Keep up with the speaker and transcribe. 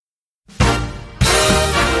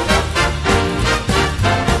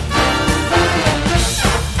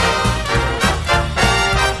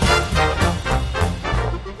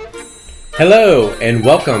Hello, and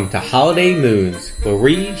welcome to Holiday Moons, where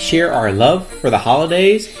we share our love for the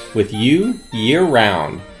holidays with you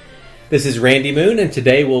year-round. This is Randy Moon, and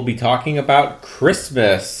today we'll be talking about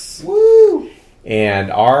Christmas. Woo! And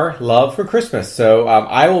our love for Christmas. So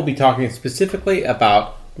I will be talking specifically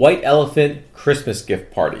about white elephant Christmas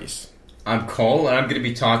gift parties. I'm Cole, and I'm going to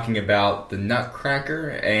be talking about the Nutcracker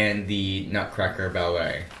and the Nutcracker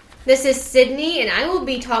Ballet. This is Sydney, and I will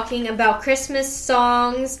be talking about Christmas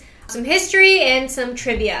songs, some history, and some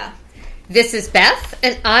trivia. This is Beth,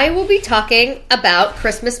 and I will be talking about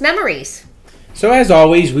Christmas memories. So as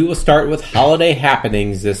always, we will start with holiday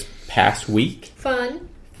happenings this past week. Fun,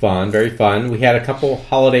 very fun. We had a couple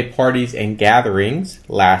holiday parties and gatherings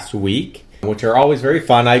last week, which are always very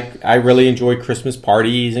fun. I really enjoy Christmas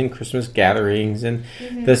parties and Christmas gatherings and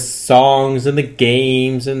the songs and the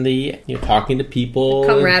games and the talking to people.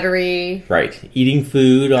 Camaraderie. Right. Eating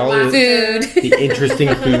food. Food. The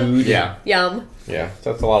interesting food. Yeah. Yum. Yeah,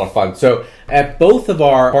 so that's a lot of fun. So at both of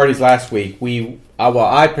our parties last week,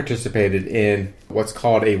 I participated in what's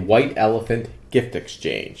called a white elephant gift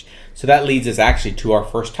exchange. So that leads us actually to our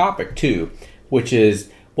first topic too, which is,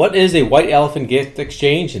 what is a white elephant gift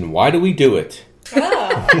exchange and why do we do it?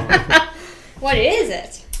 Oh. What is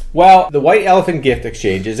it? Well, the white elephant gift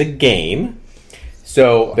exchange is a game.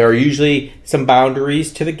 So there are usually some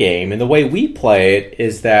boundaries to the game, and the way we play it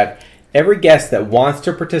is that every guest that wants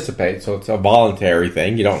to participate, so it's a voluntary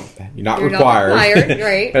thing, you're not required,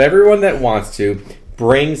 right? But everyone that wants to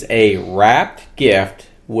brings a wrapped gift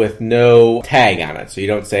with no tag on it, so you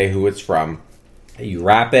don't say who it's from. You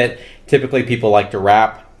wrap it. Typically, people like to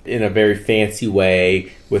wrap in a very fancy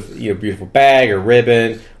way with beautiful bag or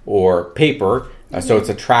ribbon or paper, so it's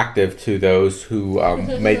attractive to those who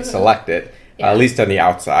may select it, at least on the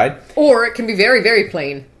outside. Or it can be very, very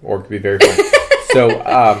plain. Or it can be very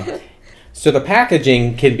plain. So the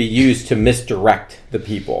packaging can be used to misdirect the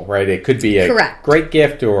people, right? It could be a great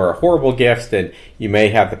gift or a horrible gift, and you may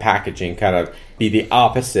have the packaging kind of be the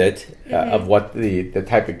opposite of what the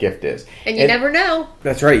type of gift is. And you never know.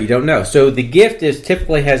 That's right, you don't know. So the gift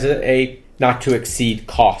typically has a not to exceed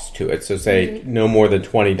cost to it. So say no more than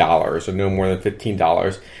 $20 or no more than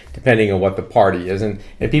 $15, depending on what the party is. And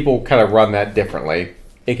people kind of run that differently.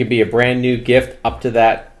 It could be a brand new gift up to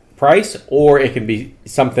that price, or it can be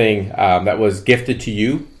something that was gifted to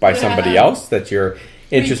you by somebody else that you're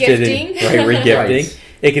interested in regifting. Right.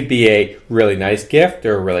 It could be a really nice gift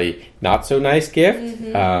or a really not so nice gift,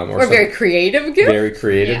 or a very creative gift. Very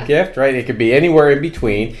creative gift, right? It could be anywhere in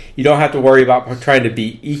between. You don't have to worry about trying to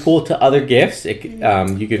be equal to other gifts. You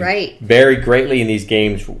could vary greatly in these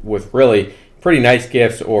games with really pretty nice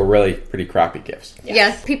gifts or really pretty crappy gifts.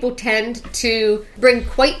 Yes, people tend to bring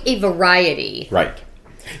quite a variety. Right.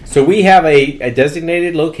 So we have a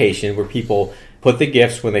designated location where people put the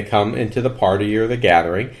gifts when they come into the party or the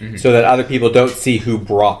gathering so that other people don't see who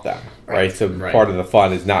brought them, right? So part of the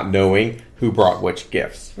fun is not knowing who brought which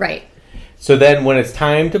gifts. Right. So then when it's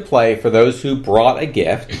time to play, for those who brought a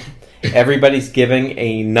gift, everybody's giving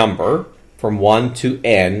a number from 1 to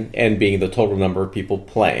N being the total number of people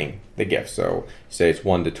playing the gift. So say it's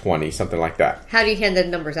 1 to 20, something like that. How do you hand the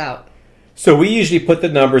numbers out? So we usually put the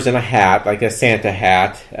numbers in a hat, like a Santa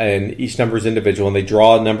hat, and each number is individual, and they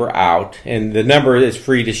draw a number out, and the number is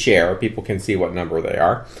free to share. People can see what number they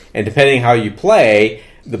are. And depending how you play,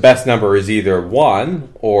 the best number is either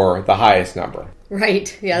 1 or the highest number.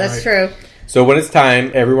 Right. Yeah, that's true. So when it's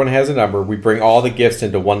time, everyone has a number. We bring all the gifts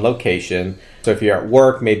into one location. So if you're at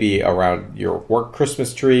work, maybe around your work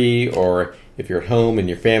Christmas tree, or if you're at home in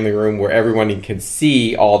your family room, where everyone can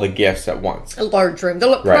see all the gifts at once. A large room.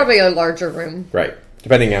 Probably a larger room. Right.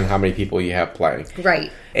 Depending on how many people you have playing.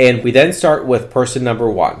 Right. And we then start with person number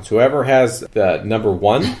 1. So whoever has the number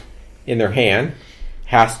 1 in their hand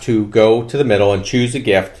has to go to the middle and choose a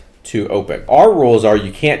gift to open. Our rules are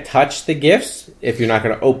you can't touch the gifts if you're not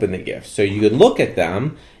going to open the gifts. So you can look at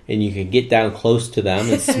them and you can get down close to them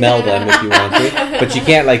and smell them if you want to. But you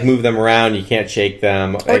can't move them around. You can't shake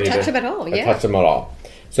them. Or touch them at all. Touch them at all.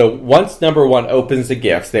 So once number 1 opens the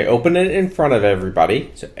gifts, they open it in front of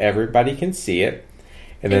everybody so everybody can see it.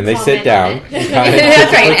 And then they sit down.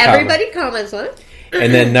 That's right. Everybody comments on it.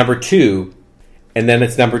 And then number 2, and then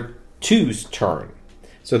it's number 2's turn.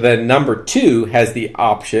 So then number 2 has the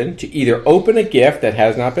option to either open a gift that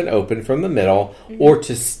has not been opened from the middle or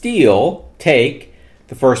to take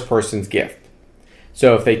the first person's gift.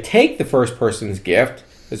 So if they take the first person's gift,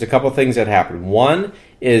 there's a couple things that happen. One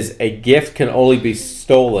is a gift can only be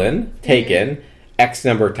taken, X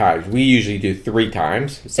number of times. We usually do 3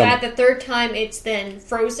 times. So at the third time, it's then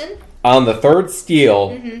frozen? On the third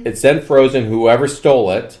steal, it's then frozen. Whoever stole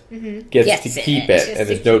it gets to Gets keep it. it, and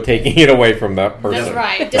there's no taking it away from that person. That's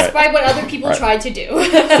right. Despite what other people tried to do.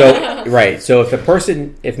 So right. So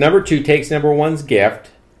if number 2 takes number 1's gift,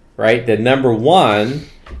 right, then number 1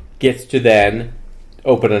 gets to then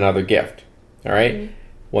open another gift. All right.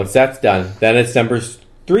 Once that's done, then it's number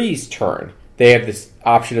 3's turn. They have this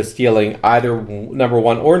option of stealing either number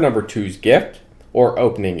 1 or number 2's gift, or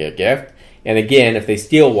opening a gift. And again, if they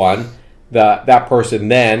steal one, that person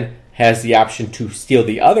then has the option to steal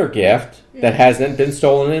the other gift that hasn't been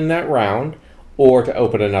stolen in that round, or to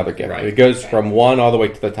open another gift. Right. It goes from 1 all the way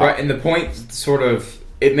to the top. Right, and the point sort of,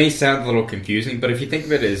 it may sound a little confusing, but if you think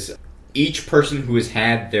of it as each person who has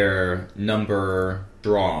had their number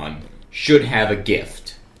drawn should have a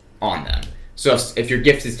gift on them. So if your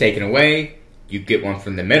gift is taken away, you get one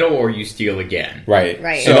from the middle, or you steal again.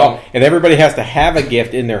 Right. So, and everybody has to have a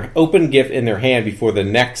gift in their open gift in their hand before the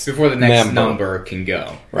next number can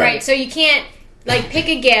go. Right. So you can't pick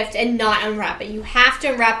a gift and not unwrap it. You have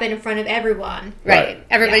to unwrap it in front of everyone. Right.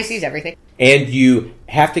 Everybody sees everything. And you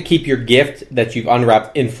have to keep your gift that you've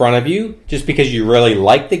unwrapped in front of you. Just because you really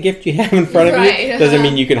like the gift you have in front of you doesn't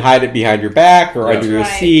mean you can hide it behind your back or under your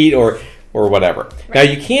seat or whatever. Right. Now,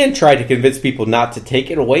 you can try to convince people not to take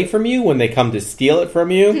it away from you when they come to steal it from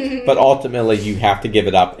you, but ultimately you have to give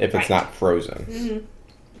it up if it's not frozen.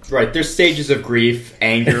 Right. There's stages of grief,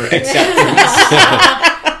 anger,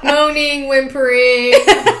 acceptance. Moaning, whimpering,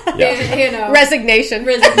 Resignation.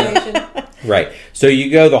 Right. So you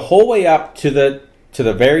go the whole way up to the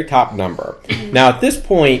very top number. Now, at this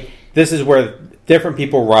point, this is where different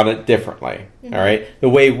people run it differently. All right. The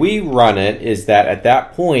way we run it is that at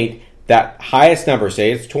that point, that highest number,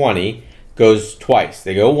 say it's 20, goes twice.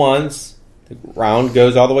 They go once, the round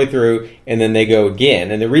goes all the way through, and then they go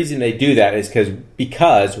again. And the reason they do that is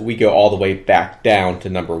because we go all the way back down to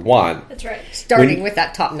number 1. That's right. Starting with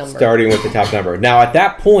that top number. Starting with the top number. Now, at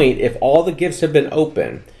that point, if all the gifts have been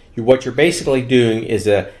open, what you're basically doing is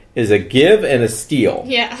a give and a steal.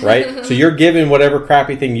 Yeah. Right? So you're giving whatever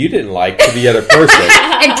crappy thing you didn't like to the other person.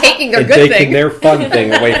 And taking their and good taking thing. their fun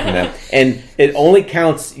thing away from them. And it only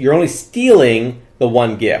counts, you're only stealing the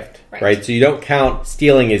one gift. Right? So you don't count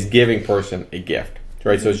stealing as giving person a gift.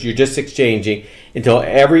 Right? So you're just exchanging until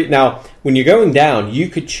now, when you're going down, you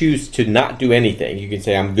could choose to not do anything. You can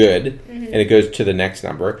say, I'm good, and it goes to the next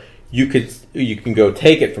number. You can go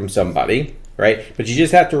take it from somebody. Right? But you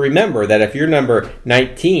just have to remember that if you're number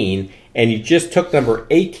 19 and you just took number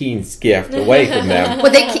 18's gift away from them...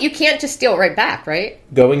 Well, you can't just steal it right back, right?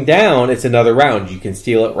 Going down, it's another round. You can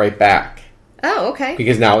steal it right back. Oh, okay.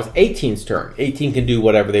 Because now it's 18's turn. 18 can do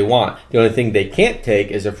whatever they want. The only thing they can't take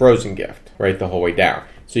is a frozen gift, right, the whole way down.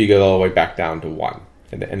 So you go all the way back down to 1,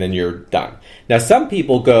 and then you're done. Now, some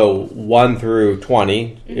people go 1 through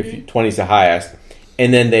 20, if 20 is the highest,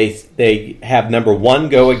 and then they have number 1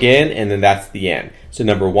 go again, and then that's the end. So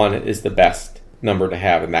number 1 is the best number to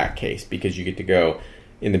have in that case, because you get to go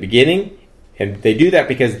in the beginning, and they do that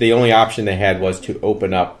because the only option they had was to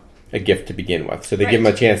open up a gift to begin with. So they give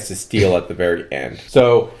them a chance to steal at the very end.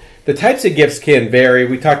 So the types of gifts can vary.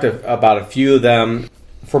 We talked about a few of them.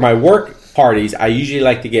 For my work parties, I usually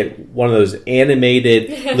like to get one of those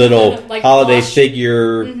animated little like holiday plush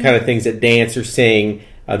figure kind of things that dance or sing.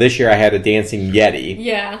 This year I had a dancing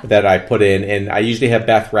Yeti that I put in, and I usually have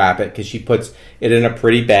Beth wrap it because she puts it in a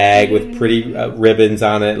pretty bag with pretty ribbons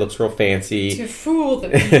on it. It looks real fancy. To fool the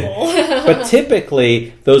people. But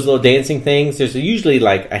typically, those little dancing things, there's usually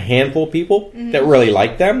like a handful of people that really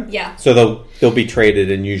like them. Yeah. So they'll be traded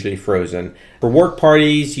and usually frozen. For work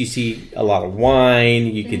parties, you see a lot of wine.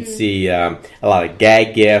 You can see a lot of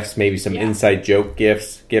gag gifts, maybe some inside joke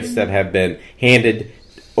gifts that have been handed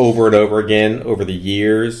over and over again over the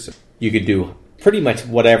years. You could do pretty much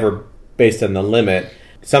whatever based on the limit.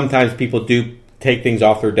 Sometimes people do take things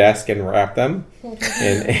off their desk and wrap them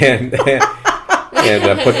and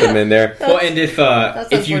put them in there. Well, and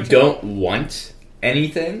if you don't want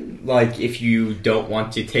anything, like if you don't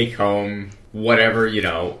want to take home whatever,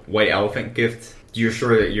 white elephant gift you're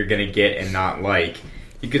sure that you're going to get and not like,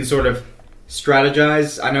 you can sort of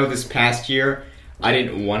strategize. I know this past year I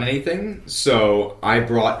didn't want anything, so I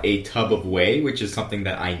brought a tub of whey, which is something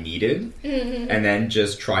that I needed, and then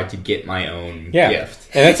just tried to get my own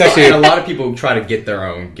gift. And that's actually and a lot of people try to get their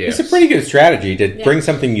own gifts. It's a pretty good strategy to bring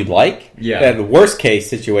something you like. Yeah. In the worst case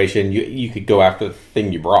situation, you could go after the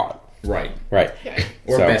thing you brought. Right.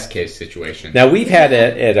 Or best case situation. Now, we've had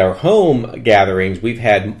at our home gatherings, we've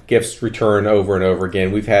had gifts return over and over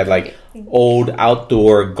again. We've had like old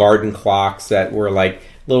outdoor garden clocks that were like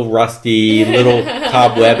little rusty, little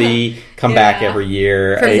cobwebby, come back every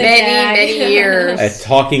year. For many years. A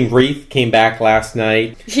talking wreath came back last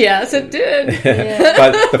night. Yes, it did.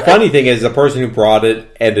 But the funny thing is, the person who brought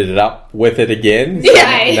it ended up with it again. So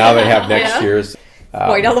now they have next year's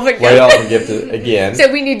white elephant gift again.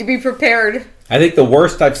 So we need to be prepared. I think the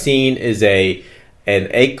worst I've seen is an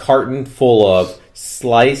egg carton full of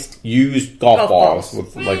sliced used golf balls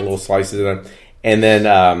with like little slices in them. And then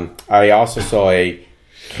I also saw a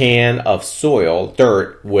can of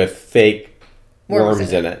dirt with fake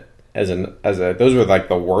worms in it. Those were like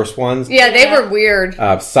the worst ones. Yeah, they were weird.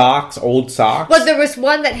 Old socks. Well, there was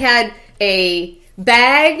one that had a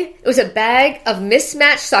bag. It was a bag of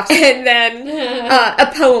mismatched socks, and then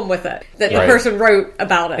a poem with it that the person wrote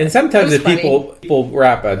about it. And sometimes if people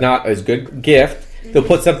wrap a not as good gift, they'll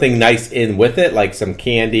put something nice in with it, like some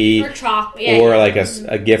candy or chocolate, or like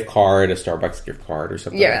a gift card, a Starbucks gift card, or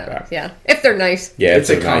something like that. Yeah, if they're nice. Yeah,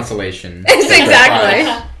 it's a consolation.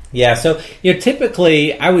 Exactly. Yeah, so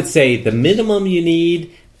typically I would say the minimum you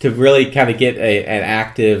need to really kind of get an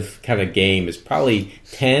active kind of game is probably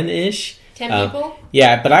 10-ish. 10 people?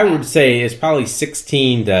 Yeah, but I would say it's probably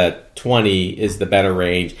 16 to 20 is the better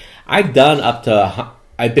range. I've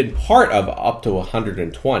been part of up to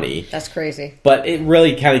 120. That's crazy. But it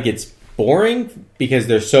really kind of gets boring because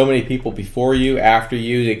there's so many people before you, after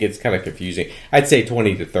you, it gets kind of confusing. I'd say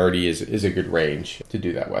 20 to 30 is a good range to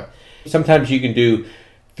do that with. Sometimes you can do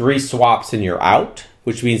 3 swaps and you're out,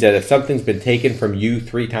 which means that if something's been taken from you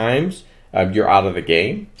 3 times, you're out of the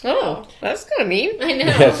game. Oh, that's kind of mean. I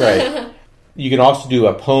know. That's right. You can also do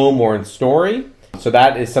a poem or a story. So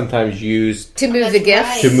that is sometimes used to move the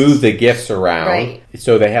gifts. To move the gifts around. Right.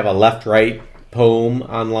 So they have a left-right poem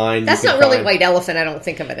online. That's not really White Elephant. I don't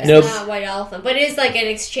think of it as. It's not White Elephant, but it is like an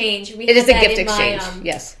exchange. It is a gift exchange.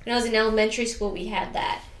 Yes. When I was in elementary school, we had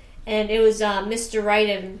that, and it was Mr. Right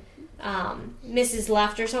and Mrs.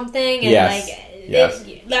 Left or something, and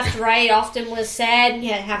left right often was said, and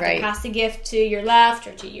you have to pass the gift to your left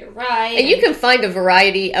or to your right. And you can find a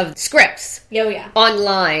variety of scripts. Oh yeah.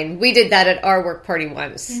 Online, we did that at our work party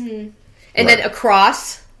once, and then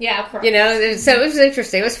across. Yeah, across. So it was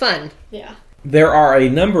interesting. It was fun. Yeah. There are a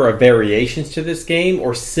number of variations to this game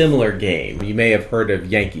or similar game. You may have heard of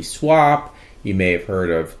Yankee Swap. You may have heard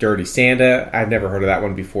of Dirty Santa. I've never heard of that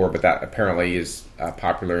one before, but that apparently is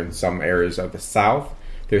popular in some areas of the South.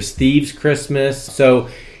 There's Thieves Christmas. So,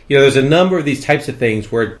 there's a number of these types of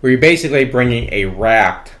things where you're basically bringing a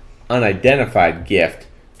wrapped, unidentified gift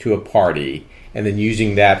to a party and then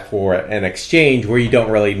using that for an exchange where you don't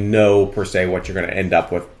really know, per se, what you're going to end up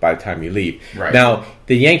with by the time you leave. Right. Now,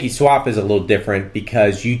 the Yankee Swap is a little different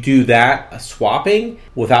because you do that swapping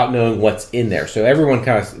without knowing what's in there. So everyone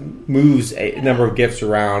kind of moves a number of gifts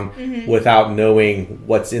around without knowing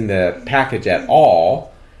what's in the package at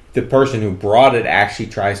all. The person who brought it actually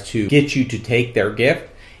tries to get you to take their gift.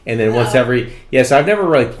 And then so I've never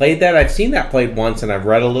really played that. I've seen that played once, and I've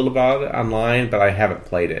read a little about it online, but I haven't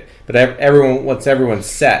played it. But once everyone's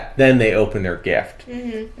set, then they open their gift.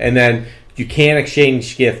 And then you can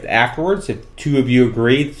exchange gift afterwards. If 2 of you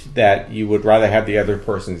agree that you would rather have the other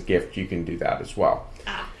person's gift, you can do that as well.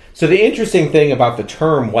 So the interesting thing about the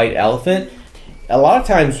term white elephant, a lot of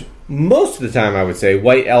times, most of the time I would say,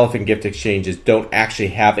 white elephant gift exchanges don't actually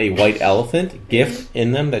have a white elephant gift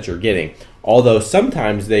in them that you're getting. Although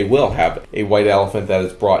sometimes they will have a white elephant that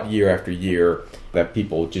is brought year after year that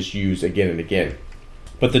people just use again and again.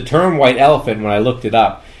 But the term white elephant, when I looked it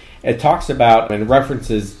up, it talks about and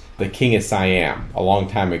references the king of Siam a long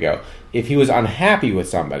time ago. If he was unhappy with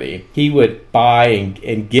somebody, he would buy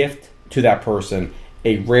and gift to that person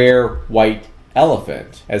a rare white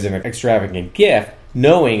elephant as an extravagant gift,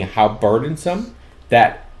 knowing how burdensome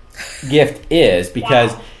that gift is,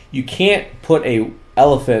 because you can't put a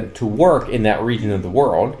elephant to work in that region of the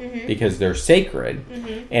world because they're sacred,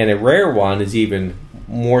 and a rare one is even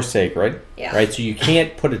more sacred, right? So you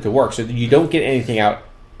can't put it to work. So you don't get anything out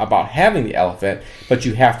about having the elephant, but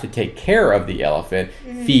you have to take care of the elephant,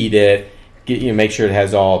 feed it, make sure it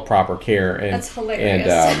has all proper care and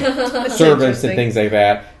servants and things like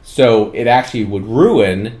that. So it actually would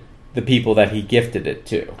ruin the people that he gifted it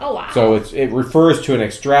to. Oh wow! So it refers to an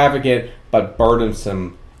extravagant but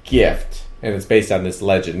burdensome gift. And it's based on this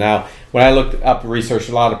legend. Now, when I looked up the research,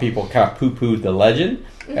 a lot of people kind of poo-pooed the legend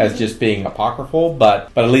as just being apocryphal,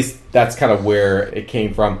 but at least that's kind of where it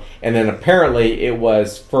came from. And then apparently it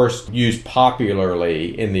was first used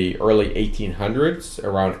popularly in the early 1800s,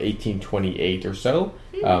 around 1828 or so.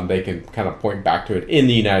 They can kind of point back to it in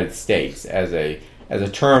the United States as a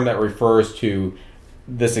term that refers to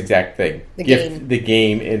this exact thing. The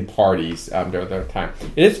game in parties during that time.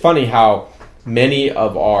 It is funny how many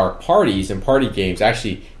of our parties and party games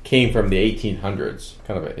actually came from the 1800s.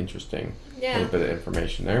 Kind of an interesting little bit of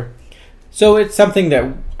information there. So it's something that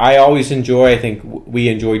I always enjoy. I think we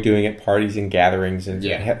enjoy doing at parties and gatherings, and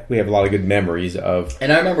we have a lot of good memories of.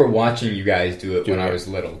 And I remember watching you guys do it when I was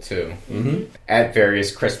little too, at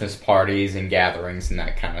various Christmas parties and gatherings and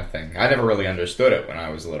that kind of thing. I never really understood it when I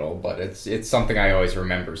was little, but it's something I always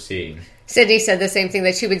remember seeing. Sydney said the same thing,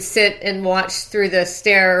 that she would sit and watch through the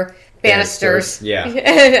stair banisters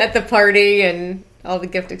at the party and all the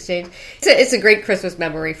gift exchange. It's a great Christmas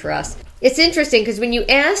memory for us. It's interesting because when you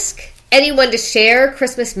ask anyone to share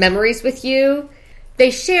Christmas memories with you,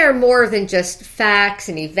 they share more than just facts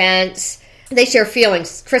and events. They share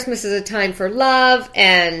feelings. Christmas is a time for love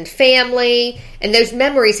and family, and those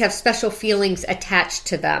memories have special feelings attached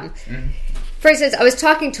to them. Mm-hmm. For instance, I was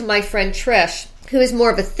talking to my friend Trish, who is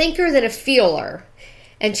more of a thinker than a feeler,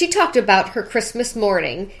 and she talked about her Christmas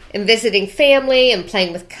morning and visiting family and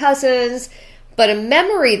playing with cousins, but a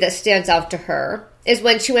memory that stands out to her is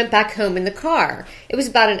when she went back home in the car. It was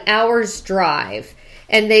about an hour's drive,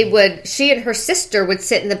 and she and her sister would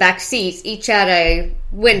sit in the back seats, each at a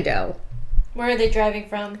window. Where are they driving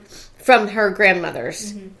from? From her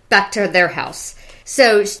grandmother's, back to their house.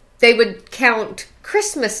 So they would count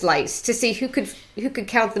Christmas lights to see who could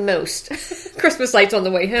count the most Christmas lights on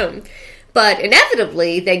the way home. But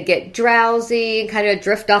inevitably, they'd get drowsy and kind of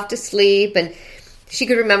drift off to sleep, and she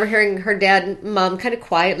could remember hearing her dad and mom kind of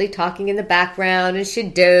quietly talking in the background, and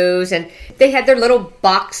she'd doze. And they had their little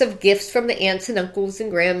box of gifts from the aunts and uncles and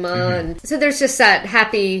grandma. And so there's just that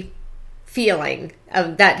happy feeling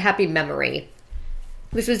of that happy memory,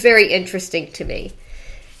 which was very interesting to me.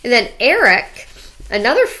 And then Eric,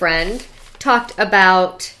 another friend, talked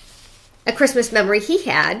about a Christmas memory he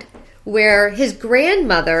had where his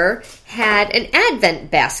grandmother had an Advent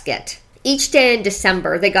basket. Each day in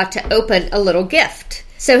December, they got to open a little gift.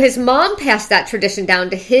 So his mom passed that tradition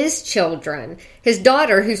down to his children. His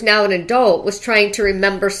daughter, who's now an adult, was trying to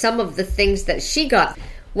remember some of the things that she got.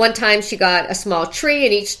 One time she got a small tree,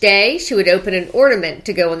 and each day she would open an ornament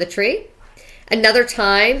to go on the tree. Another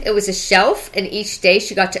time it was a shelf, and each day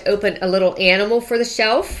she got to open a little animal for the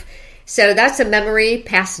shelf. So that's a memory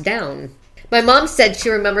passed down. My mom said she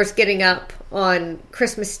remembers getting up on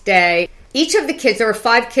Christmas Day. Each of the kids, there were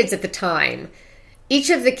 5 kids at the time, each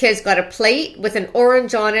of the kids got a plate with an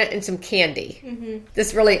orange on it and some candy.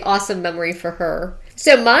 This really awesome memory for her.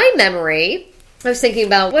 So my memory, I was thinking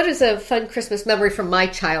about what is a fun Christmas memory from my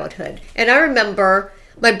childhood. And I remember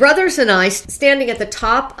my brothers and I standing at the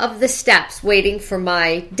top of the steps waiting for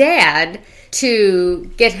my dad to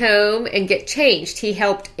get home and get changed. He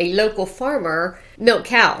helped a local farmer milk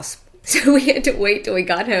cows. So we had to wait till we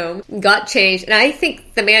got home, got changed, and I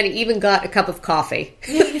think the man even got a cup of coffee.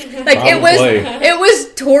 It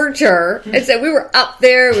was torture. And so we were up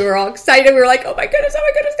there, we were all excited, we were like, oh my goodness.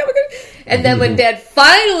 And then when Dad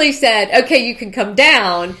finally said, okay, you can come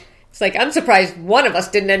down, it's like, I'm surprised one of us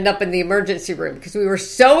didn't end up in the emergency room because we were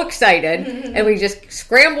so excited, and we just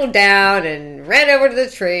scrambled down and ran over to the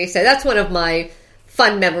tree. So that's one of my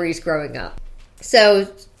fun memories growing up.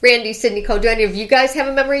 So Randy, Sydney, Cole, do any of you guys have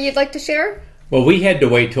a memory you'd like to share? Well, we had to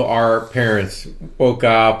wait till our parents woke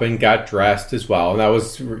up and got dressed as well. And that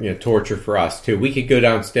was torture for us, too. We could go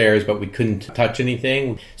downstairs, but we couldn't touch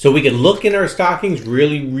anything. So we could look in our stockings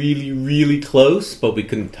really, really, really close, but we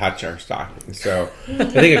couldn't touch our stockings. So I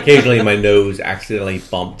think occasionally my nose accidentally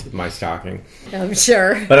bumped my stocking. I'm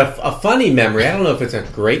sure. But a funny memory, I don't know if it's a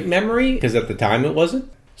great memory, because at the time it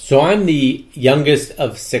wasn't. So I'm the youngest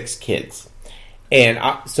of 6 kids. And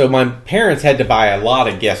so my parents had to buy a lot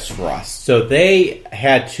of gifts for us. So they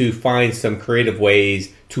had to find some creative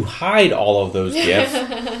ways to hide all of those gifts,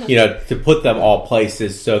 to put them all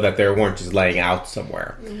places so that they weren't just laying out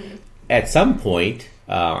somewhere. At some point,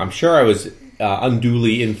 I'm sure I was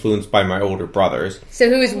unduly influenced by my older brothers. So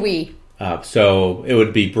who is we? So it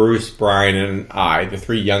would be Bruce, Brian, and I, the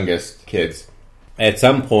 3 youngest kids. At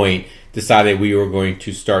some point, decided we were going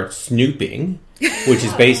to start snooping, which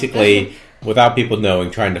is basically, without people knowing,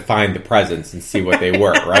 trying to find the presents and see what they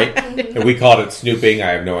were, right? And we called it snooping. I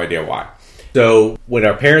have no idea why. So when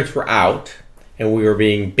our parents were out and we were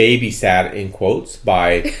being babysat, in quotes,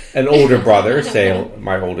 by an older brother, say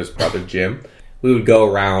my oldest brother, Jim, we would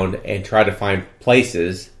go around and try to find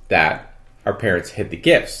places that our parents hid the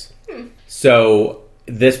gifts. So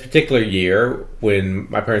this particular year, when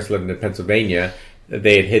my parents lived in Pennsylvania,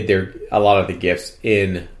 they had hid a lot of the gifts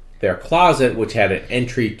in their closet, which had an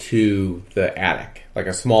entry to the attic, like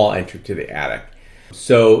a small entry to the attic.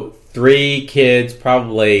 So 3 kids,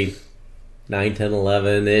 probably 9, 10,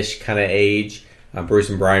 11-ish kind of age. Bruce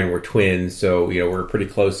and Brian were twins, so we're pretty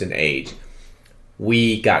close in age.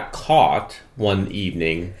 we got caught one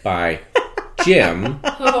evening by Jim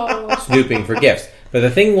snooping for gifts. But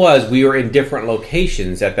the thing was, we were in different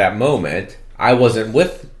locations at that moment. I wasn't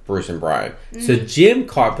with Bruce and Brian. So Jim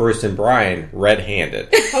caught Bruce and Brian red-handed.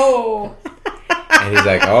 Oh. And he's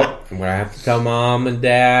like, I'm going to have to tell Mom and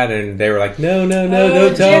Dad. And they were like, no,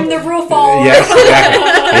 don't tell Jim, the rule follower. Yes,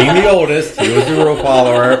 exactly. Being the oldest, he was the rule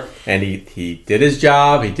follower. And he did his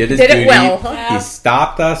job. He did his duty. Did it well. He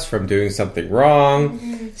stopped us from doing something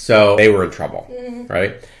wrong. So they were in trouble,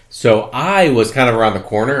 right? So I was kind of around the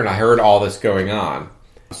corner, and I heard all this going on.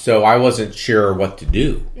 So I wasn't sure what to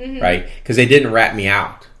do, right? Because they didn't rat me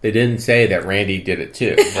out. They didn't say that Randy did it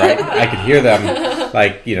too, right? I could hear them,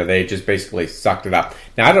 they just basically sucked it up.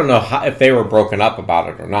 Now, I don't know if they were broken up about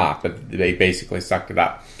it or not, but they basically sucked it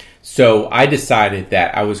up. So I decided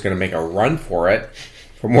that I was going to make a run for it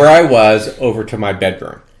from where I was over to my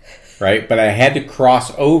bedroom, right? But I had to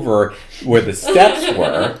cross over where the steps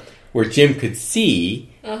were, where Jim could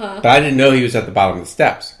see, but I didn't know he was at the bottom of the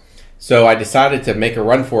steps. So I decided to make a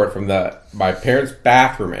run for it from my parents'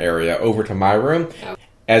 bathroom area over to my room.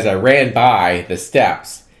 As I ran by the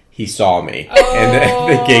steps, he saw me,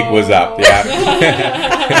 and the gig was up. Yeah.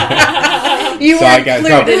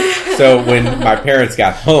 So when my parents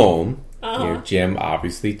got home, Jim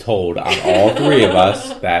obviously told on all three of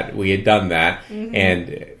us that we had done that,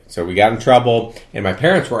 and so we got in trouble. And my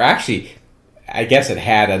parents were actually, I guess,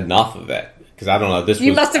 had enough of it. Because I don't know,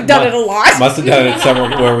 you must have done it a lot. Must have done it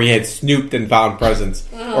somewhere where we had snooped and found presents,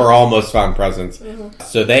 or almost found presents.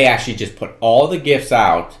 So they actually just put all the gifts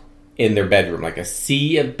out in their bedroom, like a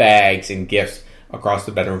sea of bags and gifts across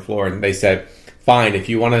the bedroom floor. And they said, fine, if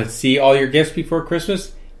you want to see all your gifts before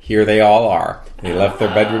Christmas, here they all are. And they left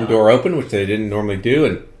their bedroom door open, which they didn't normally do,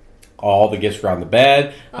 and all the gifts were on the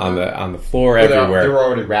bed, on the floor, everywhere. They were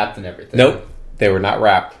already wrapped and everything. Nope. They were not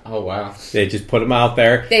wrapped. Oh, wow. They just put them out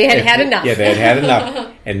there. They had enough. Yeah, they had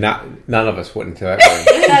enough. And none of us went into that room.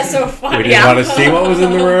 That's so funny. We didn't want to see what was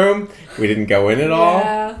in the room. We didn't go in at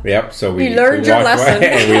all. Yep. So we learned your lesson. Away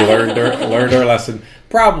and we learned our lesson.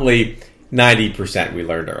 Probably 90% we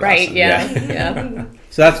learned our lesson. Right, yeah.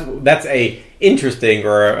 So that's a interesting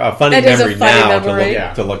or a funny memory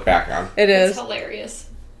to look back on. It is. It's hilarious.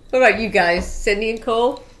 What about you guys? Sydney and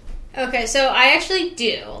Cole? Okay, so I actually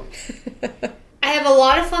do. I have a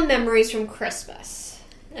lot of fun memories from Christmas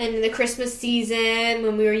and the Christmas season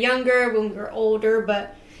when we were younger, when we were older,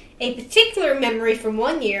 but a particular memory from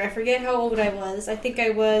one year, I forget how old I was. I think I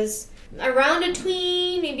was around a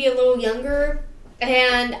tween, maybe a little younger,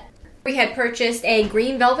 and we had purchased a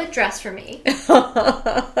green velvet dress for me. And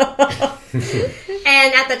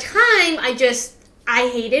at the time, I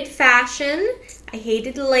hated fashion, I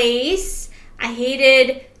hated lace, I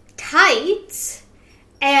hated tights.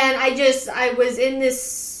 And I was in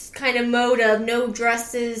this kind of mode of no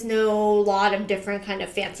dresses, no lot of different kind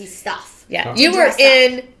of fancy stuff. Yeah, you were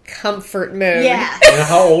in comfort mode. Yeah. And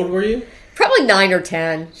how old were you? Probably 9 or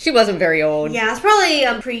 10. She wasn't very old. Yeah, I was probably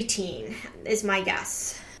preteen, is my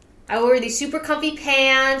guess. I wore these super comfy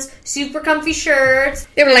pants, super comfy shirts.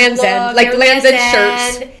 They were Land's End, like Land's End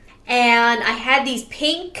shirts. And I had these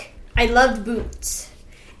I loved boots.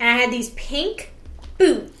 And I had these pink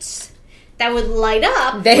boots that would light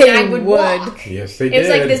up when I would walk. Yes, they did. It was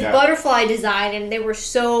like this butterfly design, and they were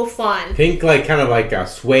so fun. Pink, kind of like a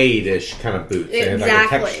suede-ish kind of boots. Exactly. They had like a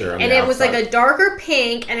texture on and the it outside. was like a darker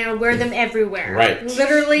pink, and I would wear them everywhere. Right.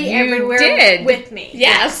 Literally you everywhere did. with me.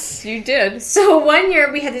 Yes, you did. So one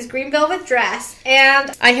year we had this green velvet dress, and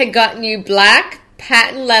I had gotten you black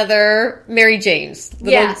patent leather Mary Jane's.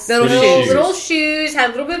 Little shoes, had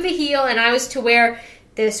a little bit of a heel, and I was to wear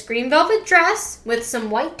this green velvet dress with some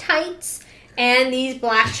white tights and these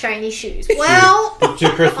black shiny shoes. Well, on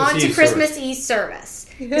to Christmas Eve service.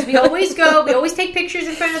 Because we always take pictures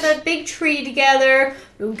in front of the big tree together.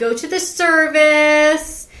 We would go to the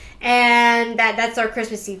service, and that's our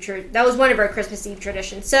Christmas Eve that was one of our Christmas Eve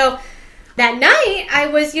traditions. So that night, I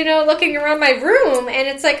was, looking around my room, and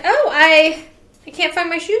it's like, I can't find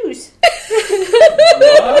my shoes.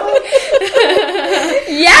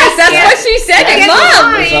 Yes, that's what she said to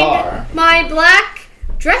Mom. Bizarre. My black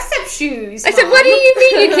dress-up shoes. I said, what do you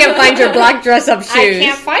mean you can't find your black dress-up shoes? I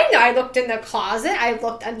can't find them. I looked in the closet. I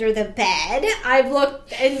looked under the bed. I've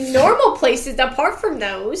looked in normal places apart from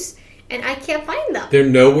those, and I can't find them. They're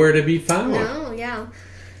nowhere to be found. No, yeah.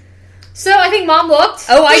 So I think Mom looked.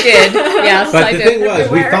 Oh, I did. Yes, but I the did. thing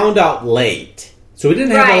was, we found out late, so we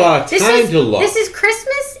didn't have a lot of time to look. This is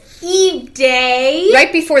Christmas Eve day,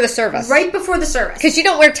 right before the service. Right before the service, because you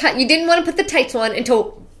don't wear you didn't want to put the tights on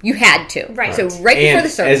until You had to. Right. So right before the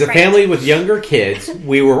service. As a family with younger kids,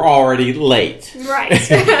 we were already late. Right.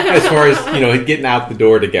 As far as, getting out the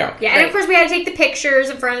door to go. Yeah, and of course we had to take the pictures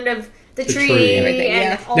in front of the tree and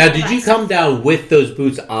everything. Now, did you come down with those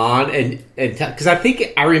boots on? And because I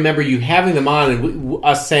think I remember you having them on and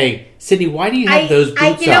us saying, Sydney, why do you have those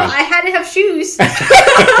boots on? I had to have shoes. So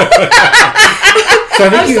I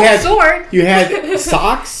think you had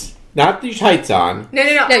socks. Not your tights on. No.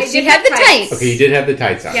 No, she had the tights. Okay, you did have the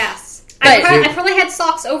tights on. Yes. I probably had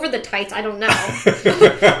socks over the tights. I don't know.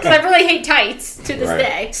 Because I really hate tights to this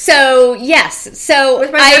day. So, yes. So,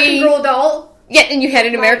 with my American Girl doll. Yeah, and you had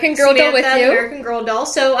an American Girl doll with you. American Girl doll.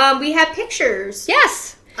 So, we had pictures.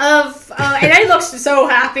 Yes. And I looked so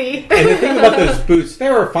happy. And the thing about those boots, they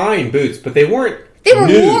were fine boots, but they weren't They were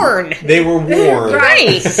new. worn. They were worn.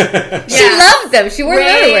 Right. She loved them. She wore them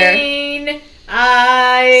everywhere.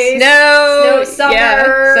 Ice, snow,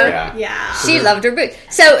 summer. Yeah. She loved her boots.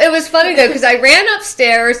 So it was funny though because I ran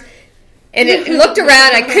upstairs and looked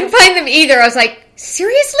around. I couldn't find them either. I was like,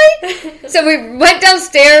 seriously? So we went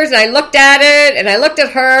downstairs and I looked at it and I looked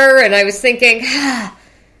at her and I was thinking,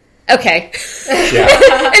 okay. Yeah.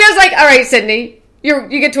 And I was like, all right, Sydney. You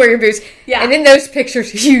get to wear your boots. Yeah. And in those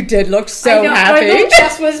pictures, you did look so happy. My little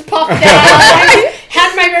chest was puffed out. I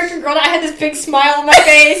had my American Girl. I had this big smile on my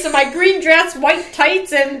face. And my green dress, white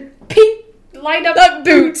tights, and pink light-up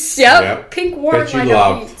boots. Yep. Pink warm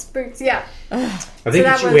light-up boots. Yeah. I think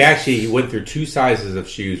we actually went through 2 sizes of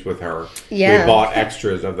shoes with her. Yeah. We bought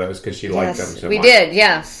extras of those because she liked them so much. We did,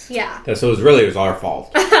 yes. Yeah. So it was our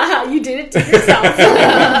fault. You did it to yourself.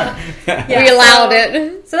 We allowed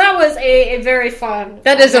it. So that was a very fun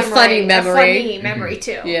That is a funny memory. A funny memory,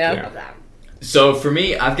 too. Yeah. Of that. So for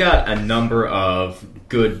me, I've got a number of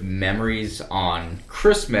good memories on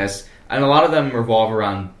Christmas, and a lot of them revolve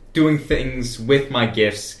around doing things with my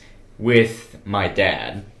gifts with my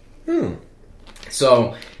dad.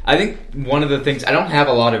 So, I think one of the things... I don't have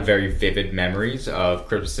a lot of very vivid memories of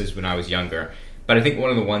Christmases when I was younger, but I think one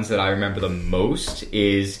of the ones that I remember the most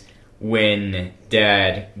is when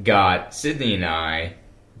Dad got Sydney and I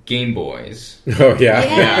Game Boys. Oh,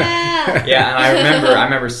 yeah? Yeah, and I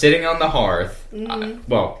remember sitting on the hearth.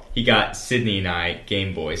 He got Sydney and I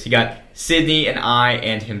Game Boys. He got Sydney and I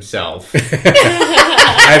and himself.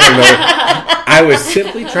 I don't know. I was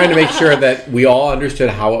simply trying to make sure that we all understood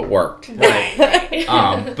how it worked. Right.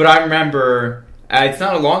 But I remember, it's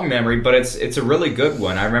not a long memory, but it's a really good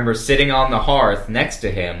one. I remember sitting on the hearth next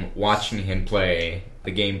to him, watching him play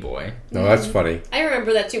the Game Boy. Oh, that's funny. I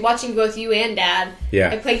remember that too, watching both you and Dad. Yeah.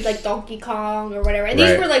 I played like Donkey Kong or whatever. And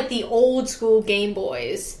these were like the old school Game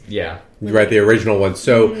Boys. Yeah. Right, the original ones.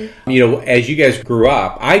 So, as you guys grew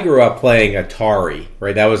up, I grew up playing Atari,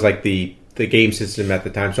 right? That was like the game system at the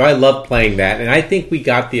time. So I loved playing that. And I think we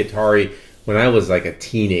got the Atari when I was like a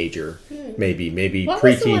teenager. Maybe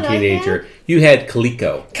preteen, teenager. You had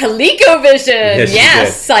Coleco. ColecoVision.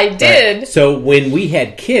 Yes, I did. Right. So when we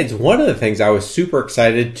had kids, one of the things I was super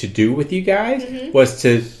excited to do with you guys was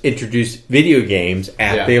to introduce video games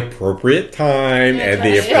at the appropriate time and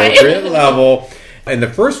the appropriate level. And the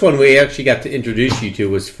first one we actually got to introduce you to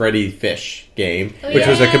was Freddy Fish game, which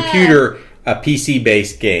was a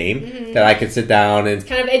PC-based game that I could sit down and... It's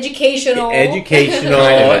kind of educational.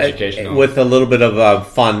 With a little bit of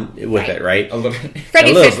fun with it, right?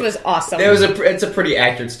 Freddy Fish was awesome. It's a pretty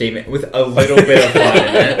accurate statement with a little bit of fun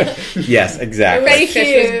in it. Yes, exactly. Freddy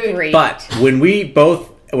Fish was great. But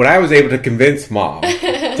when I was able to convince Mom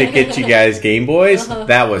to get you guys Game Boys,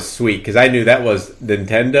 that was sweet because I knew that was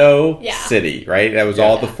Nintendo City, right? That was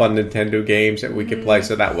all the fun Nintendo games that we could play,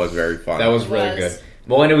 so that was very fun. That was really good.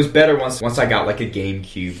 Well, and it was better once I got like a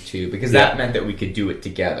GameCube too, because that meant that we could do it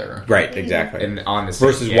together. Right, exactly. And on the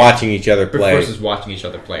versus watching each other play.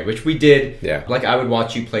 Which we did. Yeah. Like I would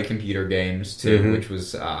watch you play computer games too, which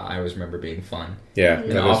was I always remember being fun. Yeah,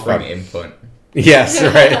 and offering input. Yes,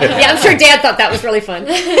 right. Yeah, I'm sure Dad thought that was really fun.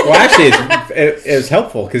 Well, actually, it was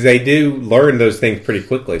helpful because they do learn those things pretty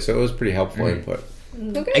quickly, so it was pretty helpful input.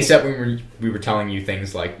 Okay. Except when we were telling you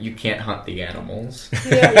things like you can't hunt the animals.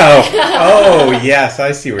 Oh, yes,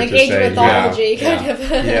 I see what you're saying. Mythology, kind of.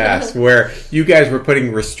 Yes, where you guys were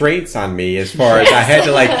putting restraints on me as far as I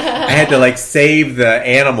had to save the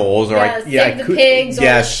animals or save the pigs or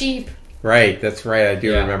the sheep. Right, that's right. I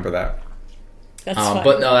do remember that. That's fun.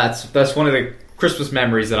 But no, that's one of the Christmas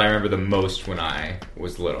memories that I remember the most when I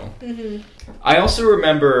was little. Mm-hmm. I also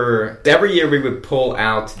remember every year we would pull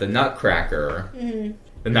out the Nutcracker,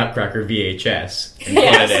 the Nutcracker VHS, and put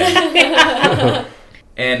it in.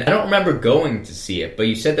 And I don't remember going to see it, but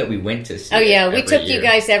you said that we went to see it. Oh, yeah. We took you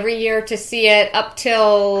guys every year to see it up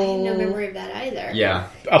till... I have no memory of that either. Yeah.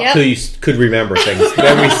 Up till you could remember things.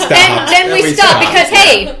 Then we stopped. Then we stopped because,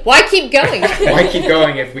 hey, why keep going? Why keep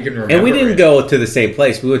going if we can remember And we didn't go to the same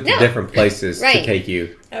place. We went to different places to take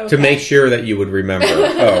you. Okay. To make sure that you would remember.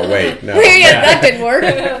 Oh, wait, no. That didn't work.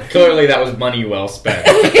 Clearly that was money well spent.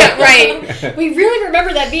 Yeah, right. We really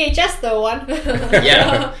remember that VHS, though, one.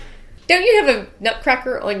 Yeah. Don't you have a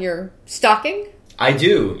nutcracker on your stocking? I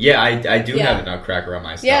do. Yeah, I do have a nutcracker on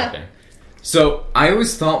my stocking. Yeah. So, I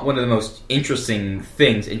always thought one of the most interesting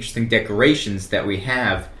decorations that we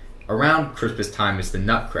have around Christmas time is the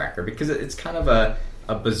nutcracker, because it's kind of a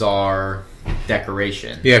bizarre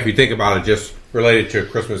decoration. Yeah, if you think about it, just related to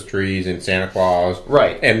Christmas trees and Santa Claus.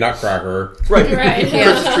 Right. And Nutcracker. Right.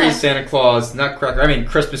 Christmas trees, Santa Claus, Nutcracker. I mean,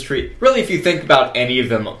 Christmas tree. Really, if you think about any of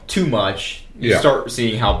them too much, you start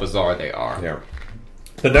seeing how bizarre they are. Yeah.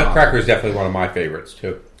 The Nutcracker is definitely one of my favorites,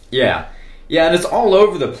 too. Yeah. Yeah, and it's all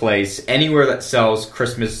over the place. Anywhere that sells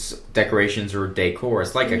Christmas decorations or decor,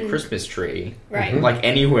 it's like a Christmas tree. Right. Like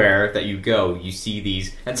anywhere that you go, you see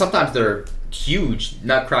these. And sometimes they're huge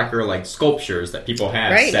Nutcracker like sculptures that people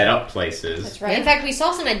have set up places. That's right. In fact, we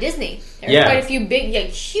saw some at Disney. There were quite a few big,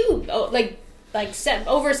 huge,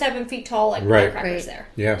 over 7 feet tall, nutcrackers there.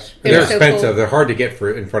 Yes, they're expensive. So cool. They're hard to get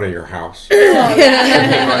in front of your house.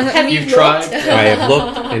 Have you tried? I have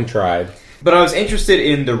looked and tried. But I was interested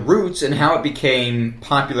in the roots and how it became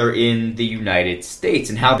popular in the United States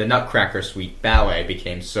and how the Nutcracker Suite Ballet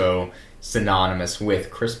became so synonymous with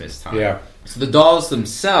Christmas time. Yeah. So the dolls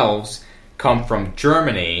themselves come from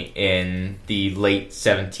Germany in the late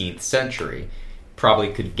 17th century.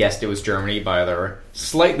 Probably could have guessed it was Germany by their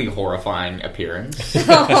slightly horrifying appearance.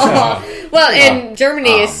 Well, and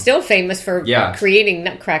Germany is still famous for creating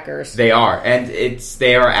nutcrackers. They are, and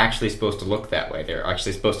they are actually supposed to look that way. They're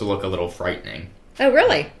actually supposed to look a little frightening. Oh,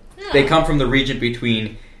 really? Oh. They come from the region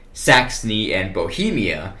between Saxony and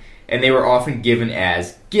Bohemia, and they were often given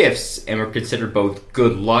as gifts and were considered both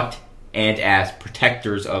good luck and as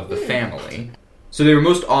protectors of the family. So they were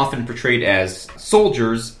most often portrayed as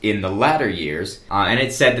soldiers in the latter years, and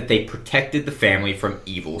it said that they protected the family from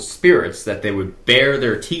evil spirits, that they would bare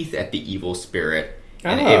their teeth at the evil spirit,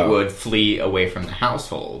 and it would flee away from the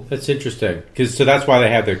household. That's interesting. So that's why they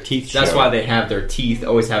have their teeth showed. That's why they have their teeth,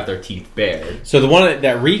 always have their teeth bared. So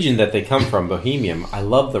that region that they come from, Bohemian, I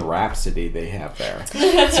love the rhapsody they have there.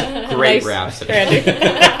 It's a great rhapsody.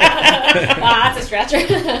 That's a stretcher.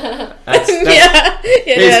 That's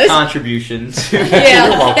his contribution to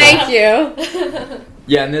thank you.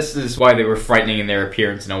 Yeah, and this is why they were frightening in their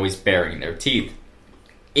appearance and always baring their teeth.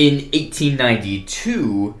 In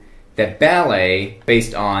 1892, that ballet,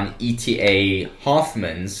 based on E.T.A.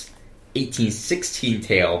 Hoffman's 1816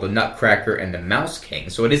 tale, The Nutcracker and the Mouse King.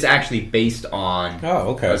 So it is actually based on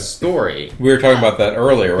a story. We were talking about that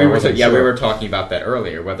earlier. We were talking about that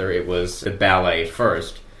earlier, whether it was the ballet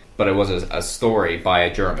first, but it was a story by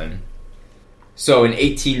a German. So in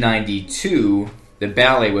 1892, the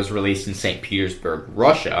ballet was released in St. Petersburg,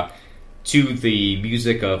 Russia, to the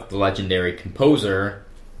music of the legendary composer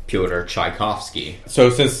Pyotr Tchaikovsky. So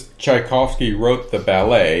since Tchaikovsky wrote the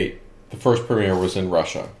ballet, the first premiere was in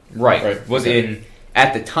Russia. Right. Was in,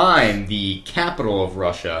 at the time, the capital of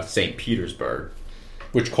Russia, St. Petersburg.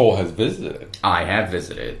 Which Cole has visited. I have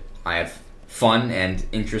visited. I have fun and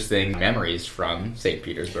interesting memories from St.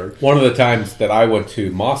 Petersburg. One of the times that I went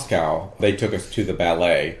to Moscow, they took us to the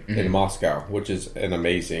ballet in Moscow, which is an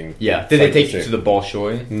amazing... Yeah. Did they take you to the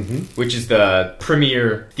Bolshoi? Which is the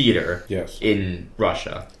premier theater in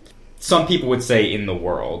Russia. Some people would say in the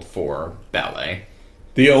world for ballet.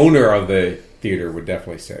 The owner of the theater would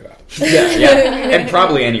definitely say that. Yeah. And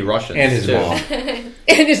probably any Russians. And his mom.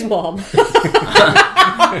 And his mom.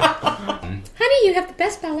 Honey, you have the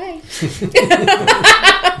best ballet.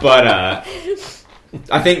 But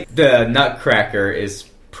I think the Nutcracker is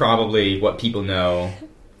probably what people know.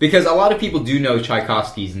 Because a lot of people do know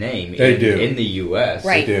Tchaikovsky's name in the U.S.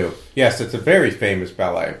 Right. They do. Yes, it's a very famous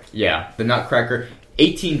ballet. Yeah, the Nutcracker.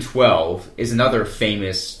 1812 is another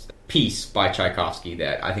famous piece by Tchaikovsky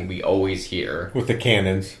that I think we always hear. With the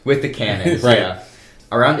cannons. With the cannons, right. Yeah.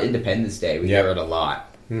 Around Independence Day, we hear it a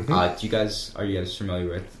lot. Are you guys familiar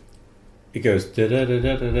with? It goes da da da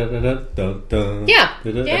da da da da da. Yeah.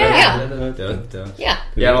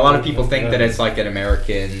 Yeah, and a lot of people think that it's like an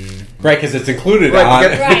American... Right, because it's included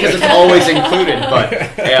because it's always included, but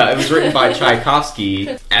it was written by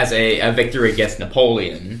Tchaikovsky as a victory against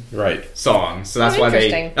Napoleon song. So that's why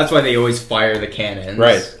they always fire the cannons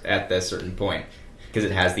at this certain point, because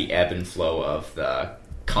it has the ebb and flow of the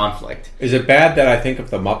conflict. Is it bad that I think of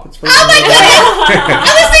the Muppets for Oh my god!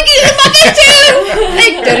 I was thinking of the Muppets too!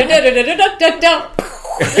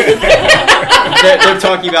 They're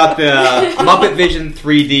talking about the Muppet Vision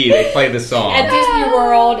 3D. They play the song. At Disney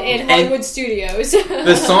World in Hollywood Studios.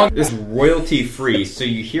 The song is royalty free, so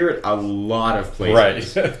you hear it a lot of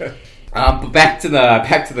places. Right. But back to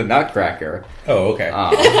the Nutcracker. Oh, okay.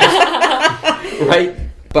 Right?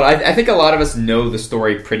 But I think a lot of us know the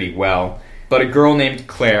story pretty well. But a girl named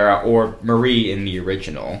Clara, or Marie in the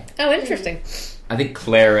original. Oh, interesting. I think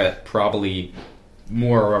Clara probably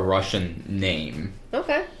more a Russian name.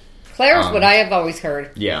 Okay. Claire's what I have always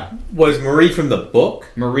heard. Yeah. Was Marie from the book?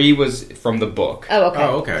 Marie was from the book. Oh, okay.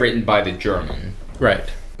 Oh, okay. Written by the German. Right.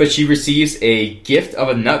 But she receives a gift of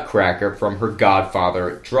a nutcracker from her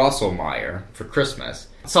godfather, Drosselmeyer, for Christmas.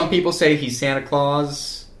 Some people say he's Santa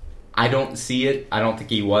Claus. I don't see it. I don't think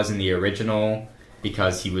he was in the original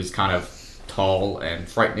because he was kind of tall and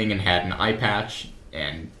frightening and had an eye patch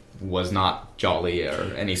and was not jolly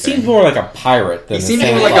or anything. Seemed more like a pirate than he seemed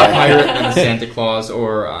more like a pirate than Santa Claus,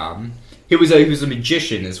 or he was a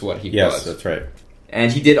magician, is what he was. Yes, that's right.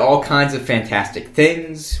 And he did all kinds of fantastic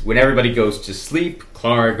things. When everybody goes to sleep,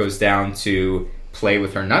 Clara goes down to play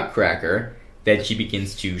with her nutcracker. Then she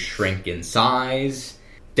begins to shrink in size,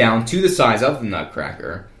 down to the size of the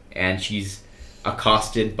nutcracker, and she's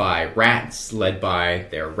accosted by rats led by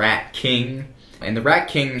their Rat King. And the Rat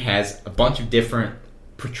King has a bunch of different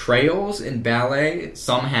portrayals in ballet.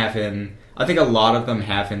 Some have him, I think a lot of them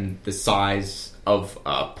have him the size of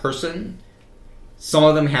a person. Some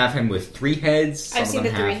of them have him with 3 heads. Some I've seen of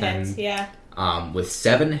them the 3 have heads, him, yeah. With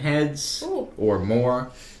 7 heads. Ooh. Or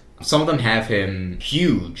more. Some of them have him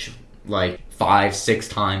huge, like 5-6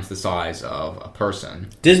 times the size of a person.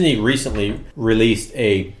 Disney recently released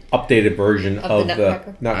a updated version of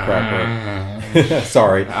the Nutcracker.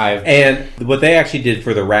 Sorry. And what they actually did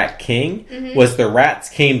for the Rat King was the rats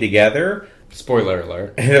came together. Spoiler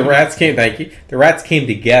alert. The rats came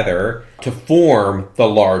together to form the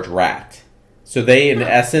large rat. So they, in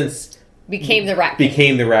essence, became the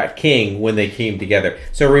Rat King when they came together.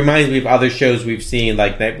 So it reminds me of other shows we've seen,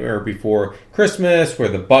 like Nightmare Before Christmas, where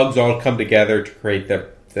the bugs all come together to create the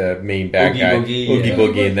main bad guy, Oogie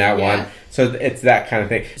Boogie in that one. So it's that kind of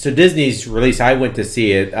thing. So Disney's release, I went to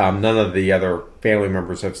see it. None of the other family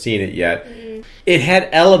members have seen it yet. It had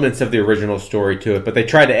elements of the original story to it, but they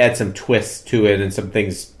tried to add some twists to it and some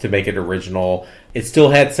things to make it original. It still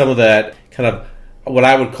had some of that kind of what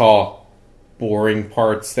I would call boring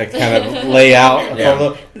parts that kind of lay out.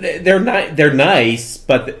 They're nice,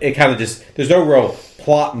 but it kind of just, there's no real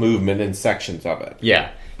plot movement in sections of it.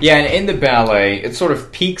 Yeah, and in the ballet, it sort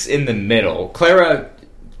of peaks in the middle. Clara,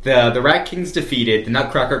 the Rat King's defeated, the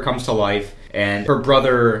Nutcracker comes to life, and her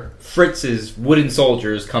brother Fritz's wooden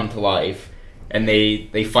soldiers come to life, and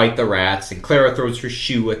they fight the rats, and Clara throws her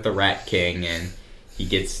shoe at the Rat King, and he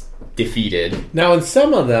gets defeated. Now, in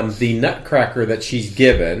some of them, the Nutcracker that she's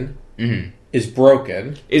given is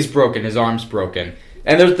broken. His arm's broken.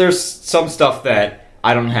 And there's some stuff that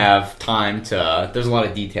I don't have time to... There's a lot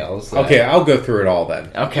of details. Okay, I'll go through it all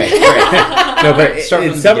then. Okay, great. No, but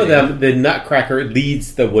in some of them, the Nutcracker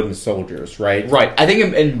leads the wooden soldiers, right? Right. I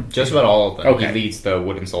think in just about all of them, he leads the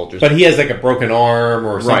wooden soldiers. But he has like a broken arm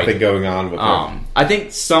or something going on with him. I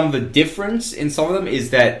think some of the difference in some of them is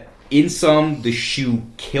that in some, the shoe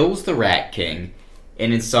kills the Rat King,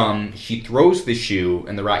 and in some, she throws the shoe,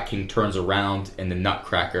 and the Rat King turns around, and the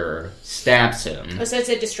Nutcracker stabs him. Oh, so it's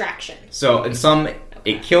a distraction. So in some,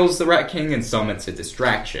 it kills the Rat King, and some, it's a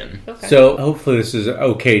distraction. Okay. So hopefully this is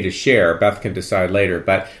okay to share. Beth can decide later.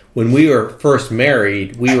 But when we were first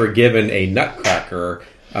married, we were given a Nutcracker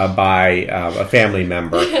by a family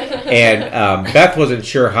member. And Beth wasn't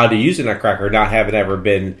sure how to use a Nutcracker, not having ever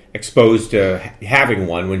been exposed to having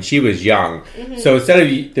one when she was young. So instead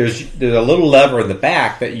of, there's a little lever in the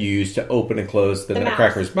back that you use to open and close the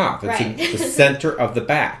Nutcracker's mouth. It's in the center of the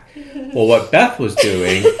back. Well, what Beth was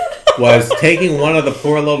doing was taking one of the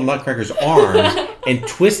poor little Nutcracker's arms and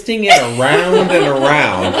twisting it around and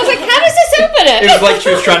around. I was like, how does this open it? It was like she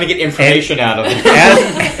was trying to get information out of it.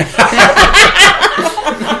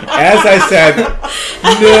 As I said,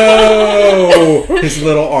 no, his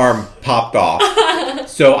little arm popped off.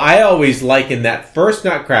 So I always liken that first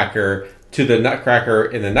Nutcracker to the Nutcracker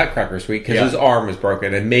in the Nutcracker suite because his arm is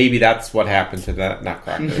broken, and maybe that's what happened to that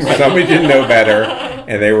Nutcracker. Somebody didn't know better,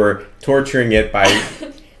 and they were torturing it by...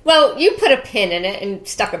 Well, you put a pin in it and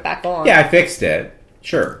stuck it back on. Yeah, I fixed it.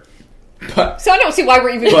 Sure. But, so I don't see why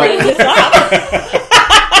we're even bringing this up.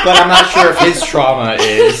 but I'm not sure if his trauma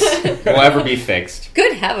will ever be fixed.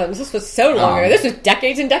 Good heavens, this was so long ago. This was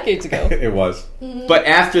decades and decades ago. It was. But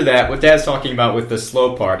after that, what Dad's talking about with the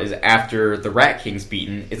slow part is after the Rat King's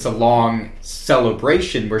beaten, it's a long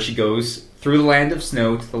celebration where she goes through the land of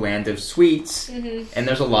snow to the land of sweets, and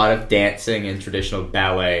there's a lot of dancing and traditional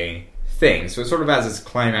ballet things. So it sort of has its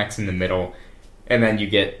climax in the middle, and then you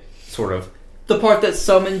get sort of the part that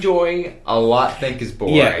some enjoy, a lot think is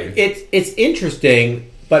boring. Yeah, it's interesting,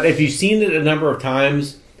 but if you've seen it a number of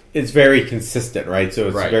times, it's very consistent, right? So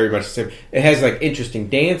it's very much the same. It has like interesting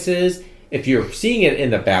dances. If you're seeing it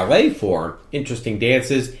in the ballet form, interesting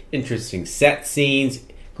dances, interesting set scenes,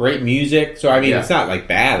 great music. So I mean, it's not like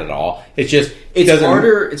bad at all. It's just it's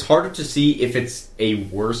harder to see if it's a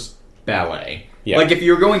worse ballet. Yeah. Like if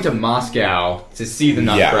you were going to Moscow to see the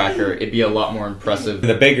Nutcracker, it'd be a lot more impressive.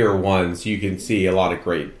 The bigger ones, you can see a lot of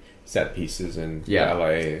great set pieces and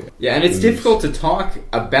ballet. Yeah, and it's difficult to talk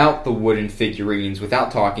about the wooden figurines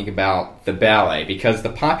without talking about the ballet because the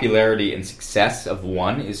popularity and success of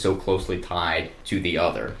one is so closely tied to the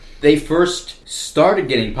other. They first started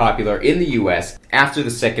getting popular in the U.S. after the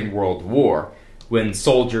Second World War when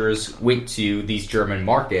soldiers went to these German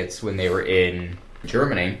markets when they were in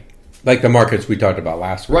Germany. Like the markets we talked about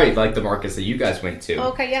last week. Right, like the markets that you guys went to.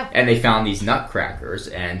 Okay, yeah. And they found these nutcrackers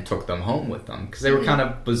and took them home with them. Because they were kind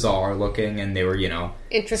of bizarre looking and they were,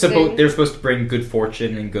 interesting. They were supposed to bring good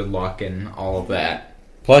fortune and good luck and all of that.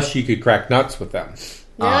 Plus, you could crack nuts with them.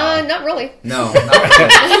 Not really. No, not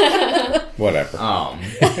really. Whatever.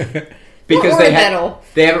 Because they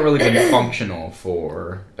haven't really been functional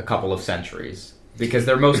for a couple of centuries. Because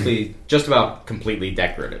they're mostly just about completely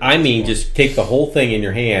decorative. I mean, just take the whole thing in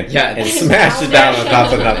your hand and smash it down on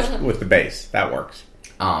top of nuts with the base. That works.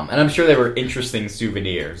 And I'm sure they were interesting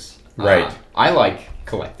souvenirs. Right. I like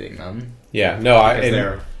collecting them. Yeah, no,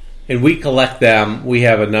 and we collect them. We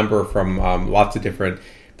have a number from lots of different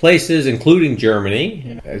places, including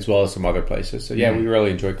Germany, as well as some other places. So, we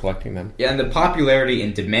really enjoy collecting them. Yeah, and the popularity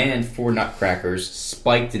and demand for nutcrackers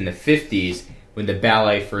spiked in the 50s when the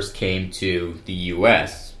ballet first came to the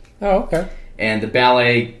U.S. Oh, okay. And the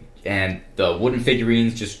ballet and the wooden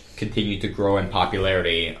figurines just continued to grow in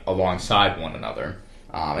popularity alongside one another.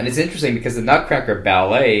 And it's interesting because the Nutcracker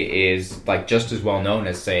Ballet is like just as well known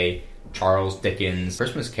as, say, Charles Dickens'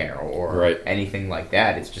 Christmas Carol or anything like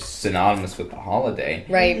that. It's just synonymous with the holiday.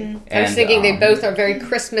 Right. And I was thinking they both are very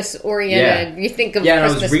Christmas-oriented. You think of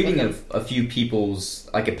Christmas. And I was reading a few people's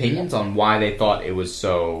opinions on why they thought it was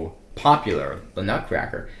so popular, the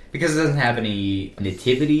Nutcracker, because it doesn't have any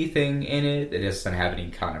nativity thing in it. It doesn't have any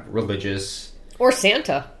kind of religious or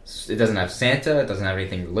Santa. It doesn't have Santa. It doesn't have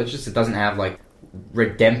anything religious. It doesn't have like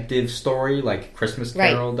redemptive story like Christmas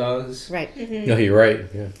Carol does. Right. Mm-hmm. No, you're right.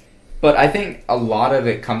 Yeah. But I think a lot of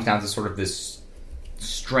it comes down to sort of this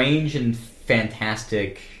strange and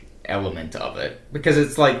fantastic element of it because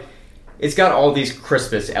it's like it's got all these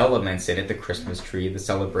Christmas elements in it: the Christmas tree, the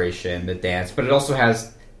celebration, the dance, but it also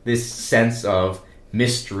has this sense of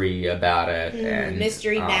mystery about it and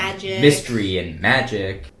mystery and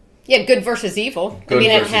magic. Yeah, good versus evil. Good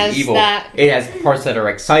versus it has evil. It has parts that are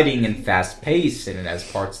exciting and fast paced, and it has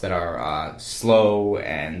parts that are slow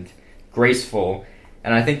and graceful.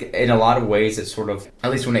 And I think in a lot of ways, it's sort of, at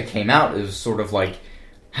least when it came out, it was sort of like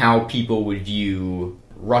how people would view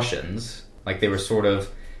Russians. Like they were sort of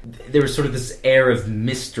this air of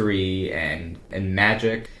mystery and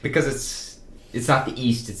magic because it's not the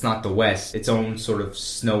East, it's not the West, its own sort of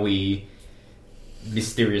snowy,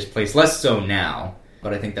 mysterious place. Less so now,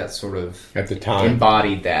 but I think that sort of at the time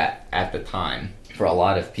embodied that at the time for a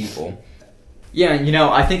lot of people. Yeah, and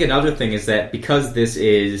I think another thing is that because this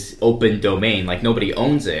is open domain, like nobody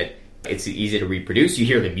owns it, it's easy to reproduce. You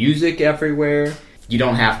hear the music everywhere. You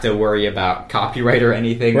don't have to worry about copyright or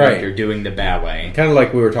anything when you're doing the ballet. Kind of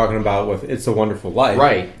like we were talking about with It's a Wonderful Life.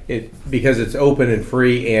 Right. Because it's open and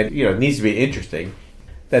free and, it needs to be interesting,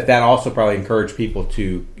 that also probably encouraged people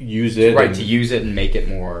to use it. Right, to use it and make it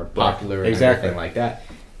more popular and everything like that.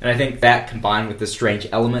 And I think that combined with the strange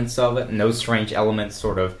elements of it, and those strange elements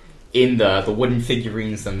sort of in the wooden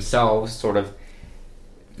figurines themselves sort of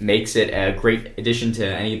makes it a great addition to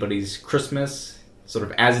anybody's Christmas, sort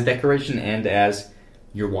of as a decoration and as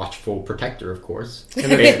your watchful protector, of course. And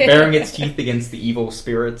baring its teeth against the evil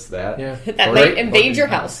spirits that might invade your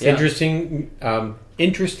house. Yeah.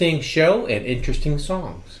 Interesting show and interesting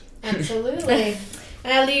songs. Absolutely. And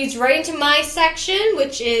that leads right into my section,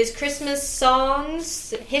 which is Christmas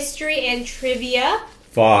songs, history, and trivia.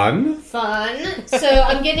 Fun. So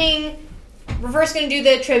we're first going to do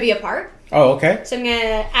the trivia part. Oh, okay. So I'm going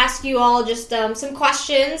to ask you all just some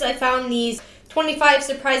questions. I found these 25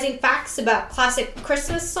 surprising facts about classic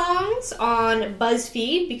Christmas songs on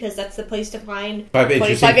BuzzFeed, because that's the place to find 5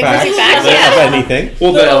 interesting 25 interesting facts. facts. Of anything.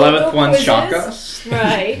 Will the 11th one shock us?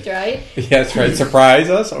 Right. Yes, right. Surprise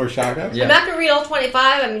us or shock us? Yeah. I'm not going to read all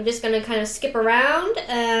 25. I'm just going to kind of skip around,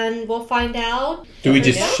 and we'll find out. Do we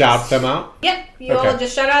just shout them out? Yep. You all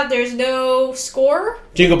just shout out. There's no score.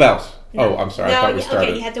 Jingle bells. No. Oh, I'm sorry. I thought we started.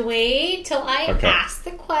 Okay, you had to wait till I ask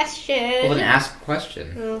the question. Well, then ask a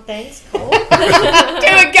question. Oh, thanks, Cole. Do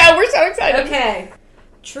it, go. We're so excited. Okay.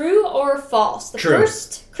 True or false? The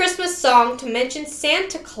first Christmas song to mention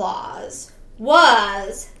Santa Claus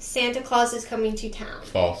was Santa Claus is Coming to Town.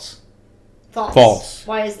 False. False.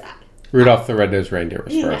 Why is that? Rudolph the Red-Nosed Reindeer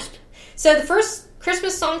was first. So the first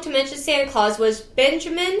Christmas song to mention Santa Claus was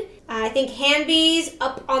Benjamin, I think, Hanby's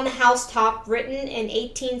Up on the Housetop, written in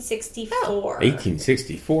 1864.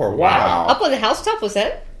 1864, wow. Up on the housetop, was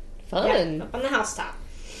that fun? Yeah, Up on the Housetop.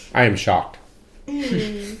 I am shocked.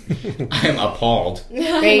 I am appalled.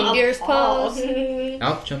 Reindeer's paws.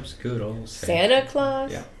 Out jumps good old Santa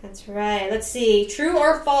Claus. Yeah. That's right. Let's see. True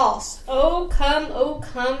or false? O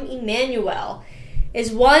Come, Emmanuel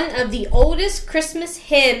is one of the oldest Christmas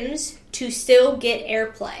hymns to still get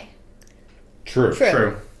airplay.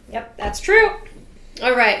 True. Yep, that's true.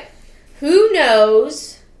 All right. Who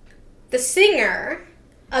knows the singer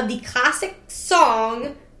of the classic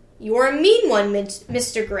song You're a Mean One,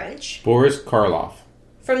 Mr. Grinch? Boris Karloff.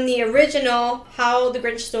 From the original How the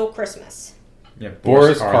Grinch Stole Christmas. Yeah,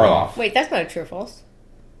 Boris Karloff. Wait, that's not a true or false.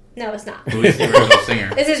 No, it's not. Who is the original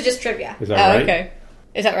singer? This is just trivia. Is that right? Okay.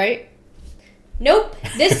 Is that right? Nope.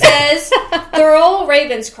 This says Thurl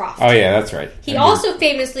Ravenscroft. Oh, yeah, that's right. He also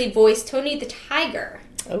famously voiced Tony the Tiger,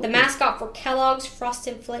 the mascot for Kellogg's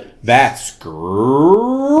Frosted Flakes. That's great.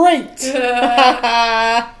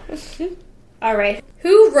 All right.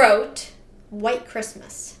 Who wrote White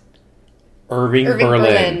Christmas? Irving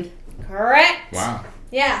Berlin. Correct. Wow.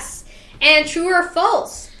 Yes. And true or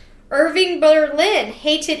false? Irving Berlin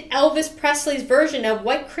hated Elvis Presley's version of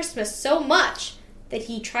White Christmas so much that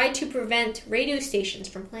he tried to prevent radio stations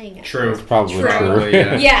from playing it. True. It's probably true.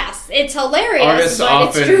 Yeah. Yes, it's hilarious, Artists but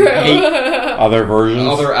often it's true. hate other versions?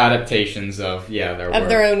 Other adaptations of their work.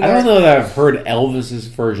 Their own work. I don't know that I've heard Elvis's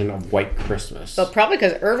version of White Christmas. But probably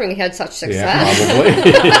because Irving had such success. Yeah,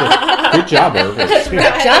 probably. Good job, Irving.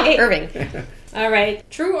 Good job, Irving. All right.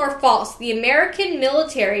 True or false? The American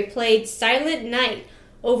military played Silent Night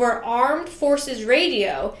over Armed Forces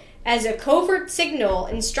Radio as a covert signal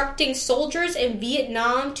instructing soldiers in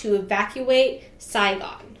Vietnam to evacuate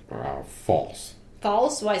Saigon. False.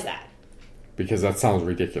 False? Why is that? Because that sounds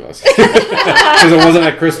ridiculous. Because it wasn't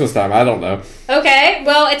at Christmas time. I don't know. Okay,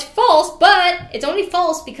 well, it's false, but it's only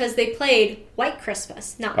false because they played White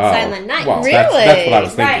Christmas, not Silent Night. Well, really? That's what I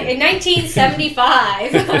was thinking. Right, in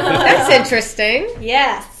 1975. That's interesting.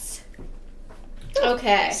 Yes.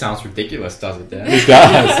 Okay. Sounds ridiculous, does it, Dan? It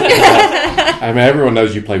does. I mean, everyone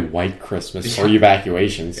knows you play White Christmas or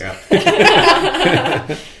evacuations. Yeah.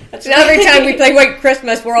 So every time we play White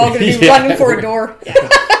Christmas, we're all going to be running for a door.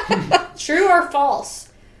 True or false?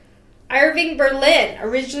 Irving Berlin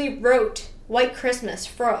originally wrote White Christmas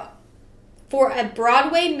for a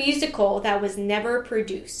Broadway musical that was never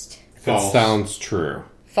produced. That sounds true.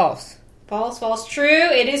 False. False, true.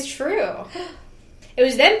 It is true. It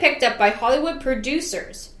was then picked up by Hollywood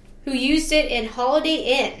producers who used it in Holiday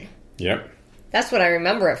Inn. Yep. That's what I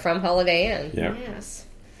remember it from, Holiday Inn. Yep. Yes.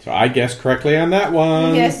 So I guessed correctly on that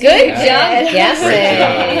one. Yes, Good you job did.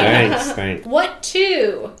 guessing. Thanks. What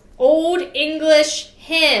two Old English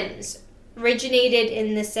hymns originated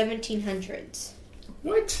in the 1700s?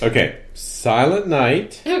 What? Okay. Silent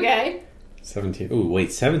Night. Okay. 1700s.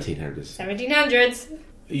 1700s.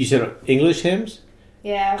 You said English hymns?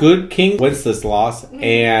 Yeah. Good King Wenceslas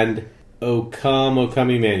and O Come,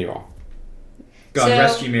 Emmanuel. God So-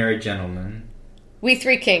 rest you, merry gentlemen. We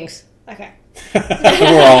Three Kings. Okay.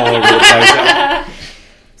 We're all over the place.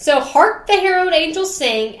 So, Hark the Herald Angels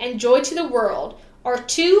Sing and Joy to the World are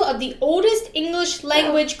two of the oldest English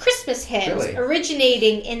language Christmas hymns Really?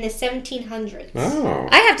 originating in the 1700s. Oh.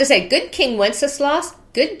 I have to say, good King Wenceslas.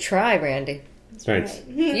 Good try, Randy. Thanks.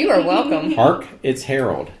 You are welcome. Hark, it's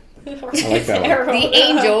Harold. I like that one. The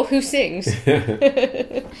angel who sings.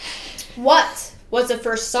 What was the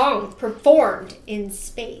first song performed in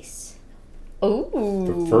space? Ooh.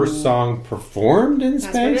 The first song performed in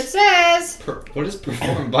That's what it space? says. What is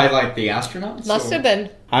performed by, the astronauts? Must have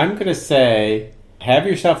been. I'm going to say, Have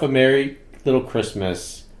Yourself a Merry Little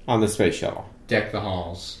Christmas on the Space Shuttle. Deck the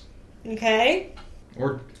halls. Okay.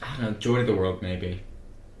 Or, I don't know, Joy to the World, maybe.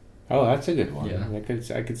 Oh, that's a good one. Yeah.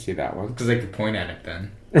 I could see that one. Because they could point at it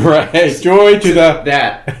then. Right. Joy to the...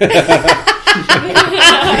 That.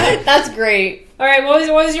 That's great. All right, what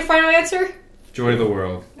was your final answer? Joy of the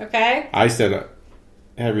World. Okay. I said,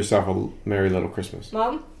 have yourself a merry little Christmas.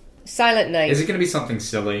 Mom? Silent Night. Is it going to be something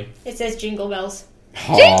silly? It says Jingle Bells.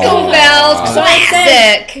 Jingle Bells,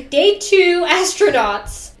 classic. Day 2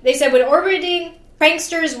 astronauts. They said when orbiting,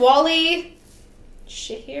 pranksters Wally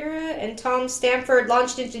Schirra and Tom Stanford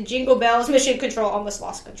launched into Jingle Bells, mission control almost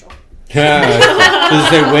lost control. Does it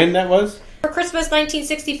say when that was? For Christmas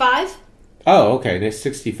 1965. Oh, okay. It's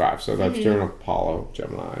 65, so that's during Apollo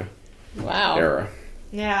Gemini era.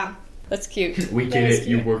 Yeah. That's cute. We get it.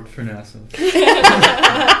 You worked for NASA.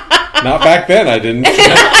 Not back then, I didn't.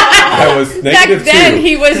 I was -2. Back then,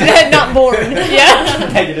 he was not born. Yeah.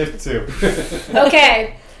 -2.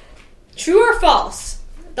 Okay. True or false?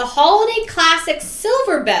 The holiday classic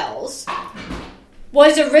Silver Bells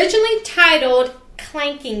was originally titled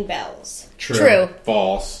Clanking Bells. True.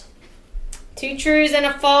 False. 2 trues and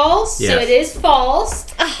a false, so Yes. it is false.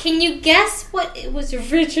 Can you guess what it was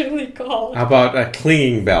originally called? How about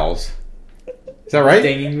Clinging Bells? Is that right?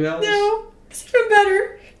 Dinging bells? No, it's even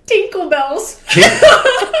better. Tinkle Bells.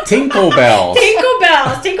 Tinkle Bells. Tinkle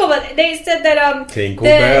Bells. Tinkle Bells. They said that Tinkle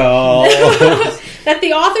Bells. that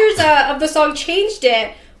the authors of the song changed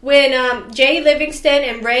it when Jay Livingston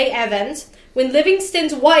and Ray Evans, when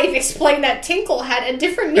Livingston's wife explained that tinkle had a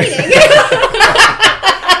different meaning.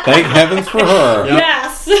 Thank heavens for her. Yep.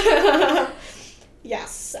 Yes.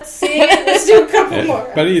 Yes. See, let's do a couple more.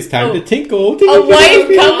 Buddy, it's time to tinkle. A wife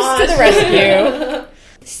comes to the rescue.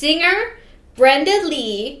 Singer Brenda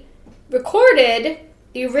Lee recorded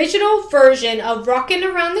the original version of Rockin'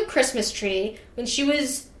 Around the Christmas Tree when she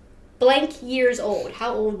was blank years old.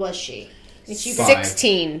 How old was she? When she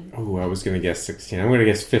 16. Oh, I was going to guess 16. I'm going to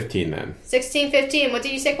guess 15 then. 16, 15, and what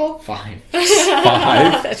did you say, Cole? 5.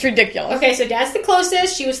 5? That's ridiculous. Okay, so Dad's the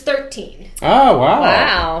closest. She was 13. Oh, wow.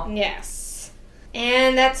 Wow. Yes.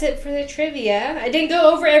 And that's it for the trivia. I didn't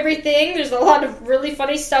go over everything. There's a lot of really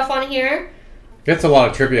funny stuff on here. That's a lot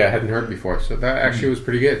of trivia I hadn't heard before, so that actually was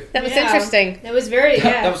pretty good. That was interesting. It was very,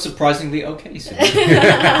 That was surprisingly okay, Sue.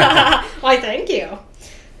 Why, thank you.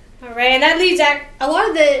 All right, and that leads a lot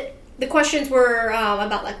of the questions were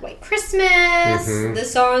about like White Christmas, the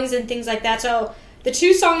songs and things like that. So the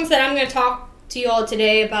 2 songs that I'm going to talk to you all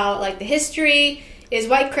today about, like the history, is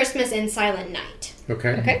White Christmas and Silent Night.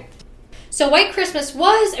 Okay. So White Christmas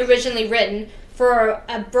was originally written for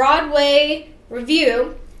a Broadway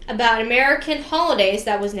review about American holidays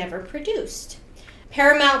that was never produced.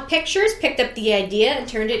 Paramount Pictures picked up the idea and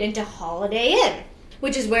turned it into Holiday Inn,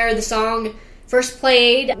 which is where the song first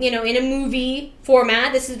played, in a movie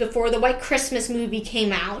format. This is before the White Christmas movie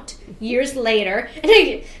came out, years later.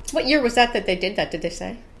 What year was that they did that, did they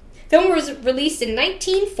say? The film was released in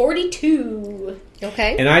 1942.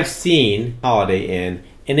 Okay. And I've seen Holiday Inn,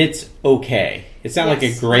 and it's okay. It's not like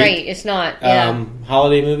a great Right, it's not. Yeah.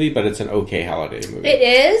 holiday movie, but it's an okay holiday movie. It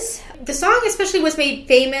is. The song especially was made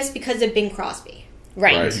famous because of Bing Crosby.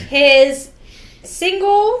 Right. His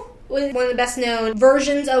single was one of the best known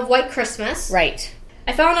versions of White Christmas. Right.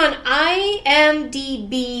 I found on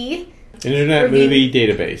IMDb. Internet Movie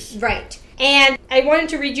Database. Right. And I wanted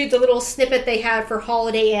to read you the little snippet they had for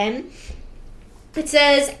Holiday Inn. It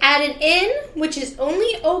says, at an inn which is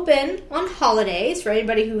only open on holidays, for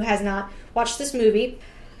anybody who has not watched this movie,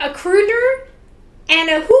 a crooner and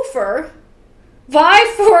a hoofer vie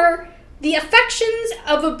for the affections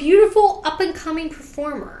of a beautiful up-and-coming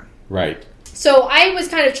performer. Right. So I was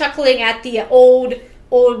kind of chuckling at the old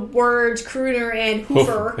words, crooner and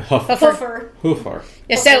hoofer. Hoofer.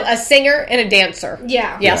 Yeah, so a singer and a dancer.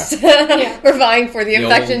 Yeah. Yes. Yeah. We're vying for the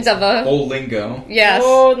affections of a... Old lingo. Yes.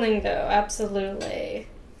 Old lingo, absolutely.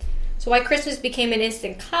 So White Christmas became an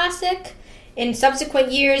instant classic. In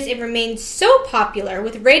subsequent years, it remained so popular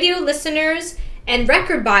with radio listeners and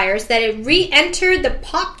record buyers that it re-entered the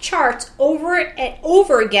pop charts over and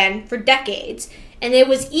over again for decades. And it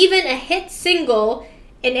was even a hit single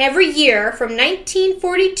in every year from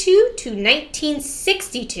 1942 to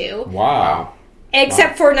 1962. Wow.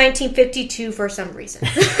 Except for 1952 for some reason.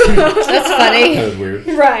 That's funny. That was weird.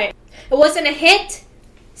 Right. It wasn't a hit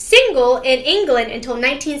single in England until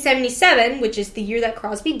 1977, which is the year that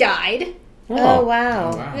Crosby died. Oh,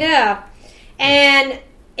 wow. Wow. Yeah. And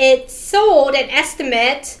it sold an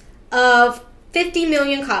estimate of 50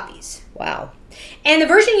 million copies. Wow. And the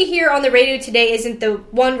version you hear on the radio today isn't the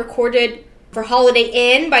one recorded for Holiday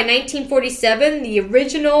Inn by 1947. The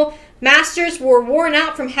original masters were worn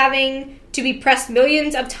out from having to be pressed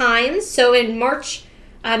millions of times. So in March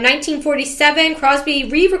 1947, Crosby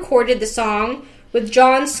re-recorded the song with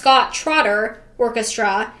John Scott Trotter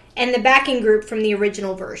Orchestra and the backing group from the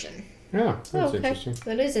original version. Yeah, that's interesting.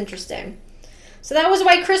 That is interesting. So that was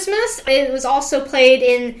White Christmas. It was also played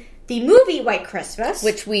in the movie White Christmas,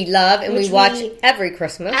 which we love and we watch every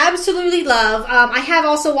Christmas. Absolutely love. I have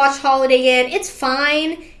also watched Holiday Inn. It's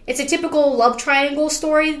fine. It's a typical love triangle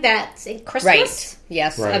story that's in Christmas. Right.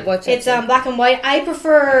 Yes, right. I've watched it. It's black and white. I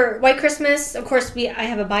prefer White Christmas. Of course, I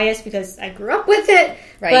have a bias because I grew up with it.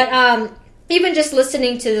 Right. But even just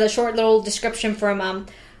listening to the short little description from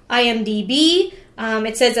IMDb,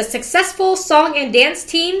 it says a successful song and dance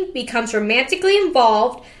team becomes romantically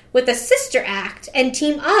involved with a sister act and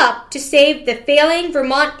team up to save the failing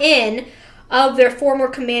Vermont Inn of their former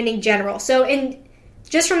commanding general. So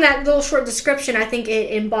just from that little short description, I think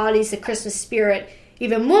it embodies the Christmas spirit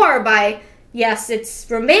even more by, yes,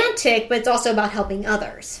 it's romantic, but it's also about helping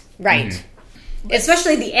others. Right. Mm-hmm.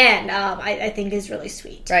 Especially the end, I think is really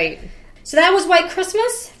sweet. Right. So that was White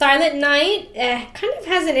Christmas. Silent Night kind of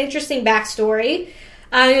has an interesting backstory.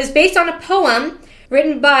 It was based on a poem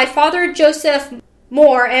written by Father Joseph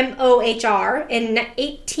Mohr, M-O-H-R, in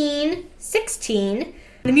 1816.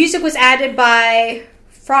 The music was added by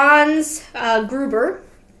Franz Gruber.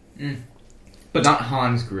 But not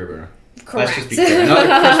Hans Gruber. Correct. Let's just be clear. Another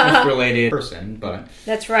Christmas-related person, but...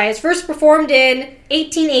 That's right. It's first performed in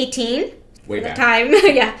 1818. Way back. At the time,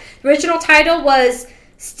 yeah. The original title was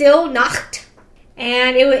Still Nacht,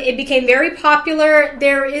 and it became very popular.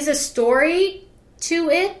 There is a story to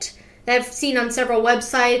it that I've seen on several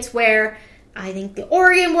websites where I think the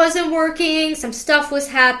organ wasn't working, some stuff was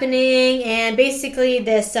happening, and basically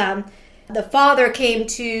this the father came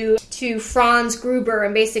to Franz Gruber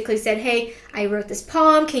and basically said, hey, I wrote this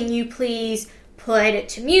poem, can you please put it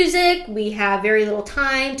to music? We have very little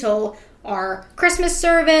time till our Christmas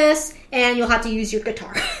service, and you'll have to use your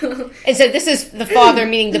guitar. And so this is the father,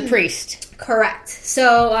 meaning the priest. Correct.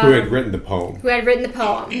 So who had written the poem.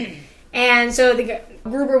 And so the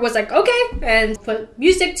Gruber was like, okay, and put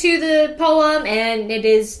music to the poem, and it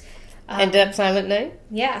is... ended up Silent Night?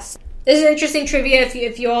 Yes. This is interesting trivia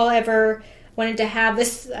if you all ever wanted to have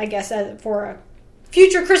this, I guess, for a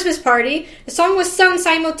future Christmas party. The song was sung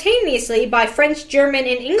simultaneously by French, German,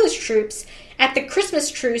 and English troops at the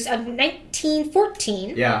Christmas truce of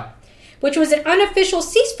 1914. Yeah. Which was an unofficial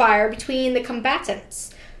ceasefire between the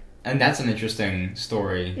combatants. And that's an interesting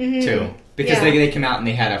story, too. Because they came out and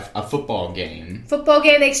they had a football game.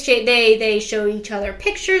 They show each other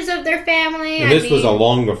pictures of their family. And this was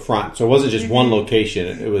along the front, so it wasn't just one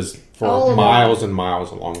location. It was for miles and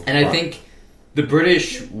miles along the front. And I think the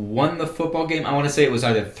British won the football game. I want to say it was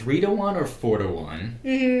either 3-1 or 4-1.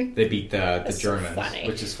 Mm-hmm. They beat the Germans,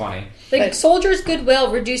 which is funny. The soldiers'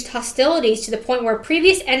 goodwill reduced hostilities to the point where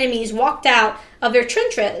previous enemies walked out of their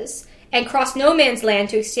trenches and crossed no man's land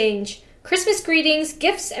to exchange Christmas greetings,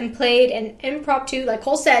 gifts, and played an impromptu, like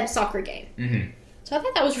Cole said, soccer game. Mm-hmm. So I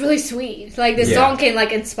thought that was really sweet. Like, this song can,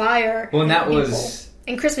 inspire and that people. Was...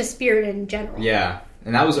 And Christmas spirit in general. Yeah.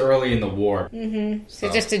 And that was early in the war. Mm-hmm.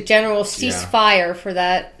 So just a general ceasefire for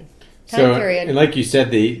that time period. And like you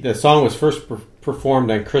said, the song was first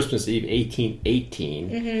performed on Christmas Eve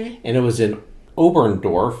 1818. And it was in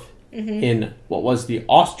Oberndorf in what was the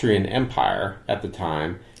Austrian Empire at the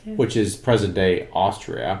time, which is present-day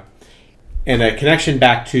Austria. And a connection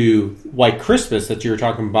back to White Christmas that you were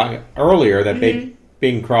talking about earlier that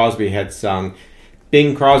Bing Crosby had sung.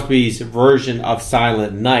 Bing Crosby's version of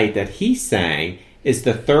Silent Night that he sang is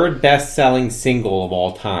the third best-selling single of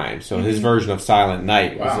all time. So his version of Silent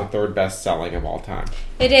Night was the third best-selling of all time.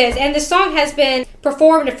 It is. And the song has been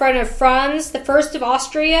performed in front of Franz I of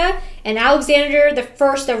Austria and Alexander I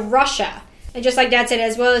of Russia. And just like Dad said,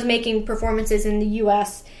 as well as making performances in the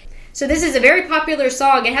U.S. So this is a very popular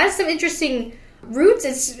song. It has some interesting roots.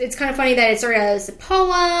 It's kind of funny that it started as a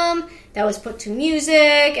poem that was put to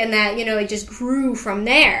music and that, it just grew from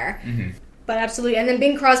there. Mm-hmm. But absolutely. And then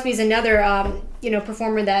Bing Crosby is another,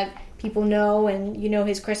 performer that people know and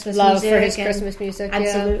his Christmas music. Love for his Christmas music,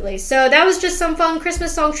 absolutely. So that was just some fun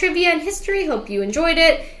Christmas song trivia and history. Hope you enjoyed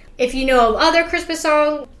it. If you know of other Christmas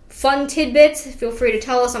song fun tidbits, feel free to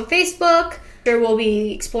tell us on Facebook. Sure, we'll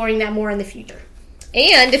be exploring that more in the future.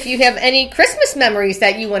 And if you have any Christmas memories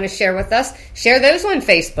that you want to share with us, share those on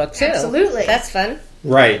Facebook, too. Absolutely. That's fun.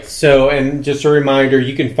 Right. So, and just a reminder,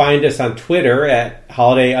 you can find us on Twitter at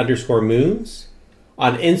holiday_moons,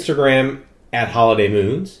 on Instagram at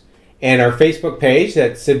holidaymoons, and our Facebook page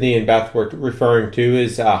that Sydney and Beth were referring to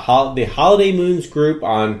is the Holiday Moons group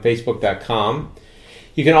on Facebook.com.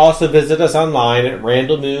 You can also visit us online at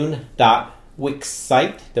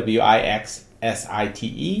randallmoon.wixsite,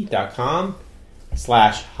 WIXSITE.com.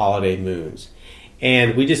 /holidaymoons.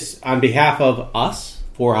 And we just, on behalf of us,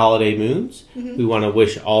 4 holiday moons. We want to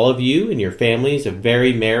wish all of you and your families a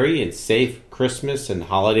very merry and safe Christmas and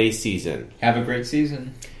holiday season. Have a great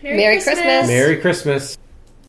season. Merry Christmas. Merry Christmas.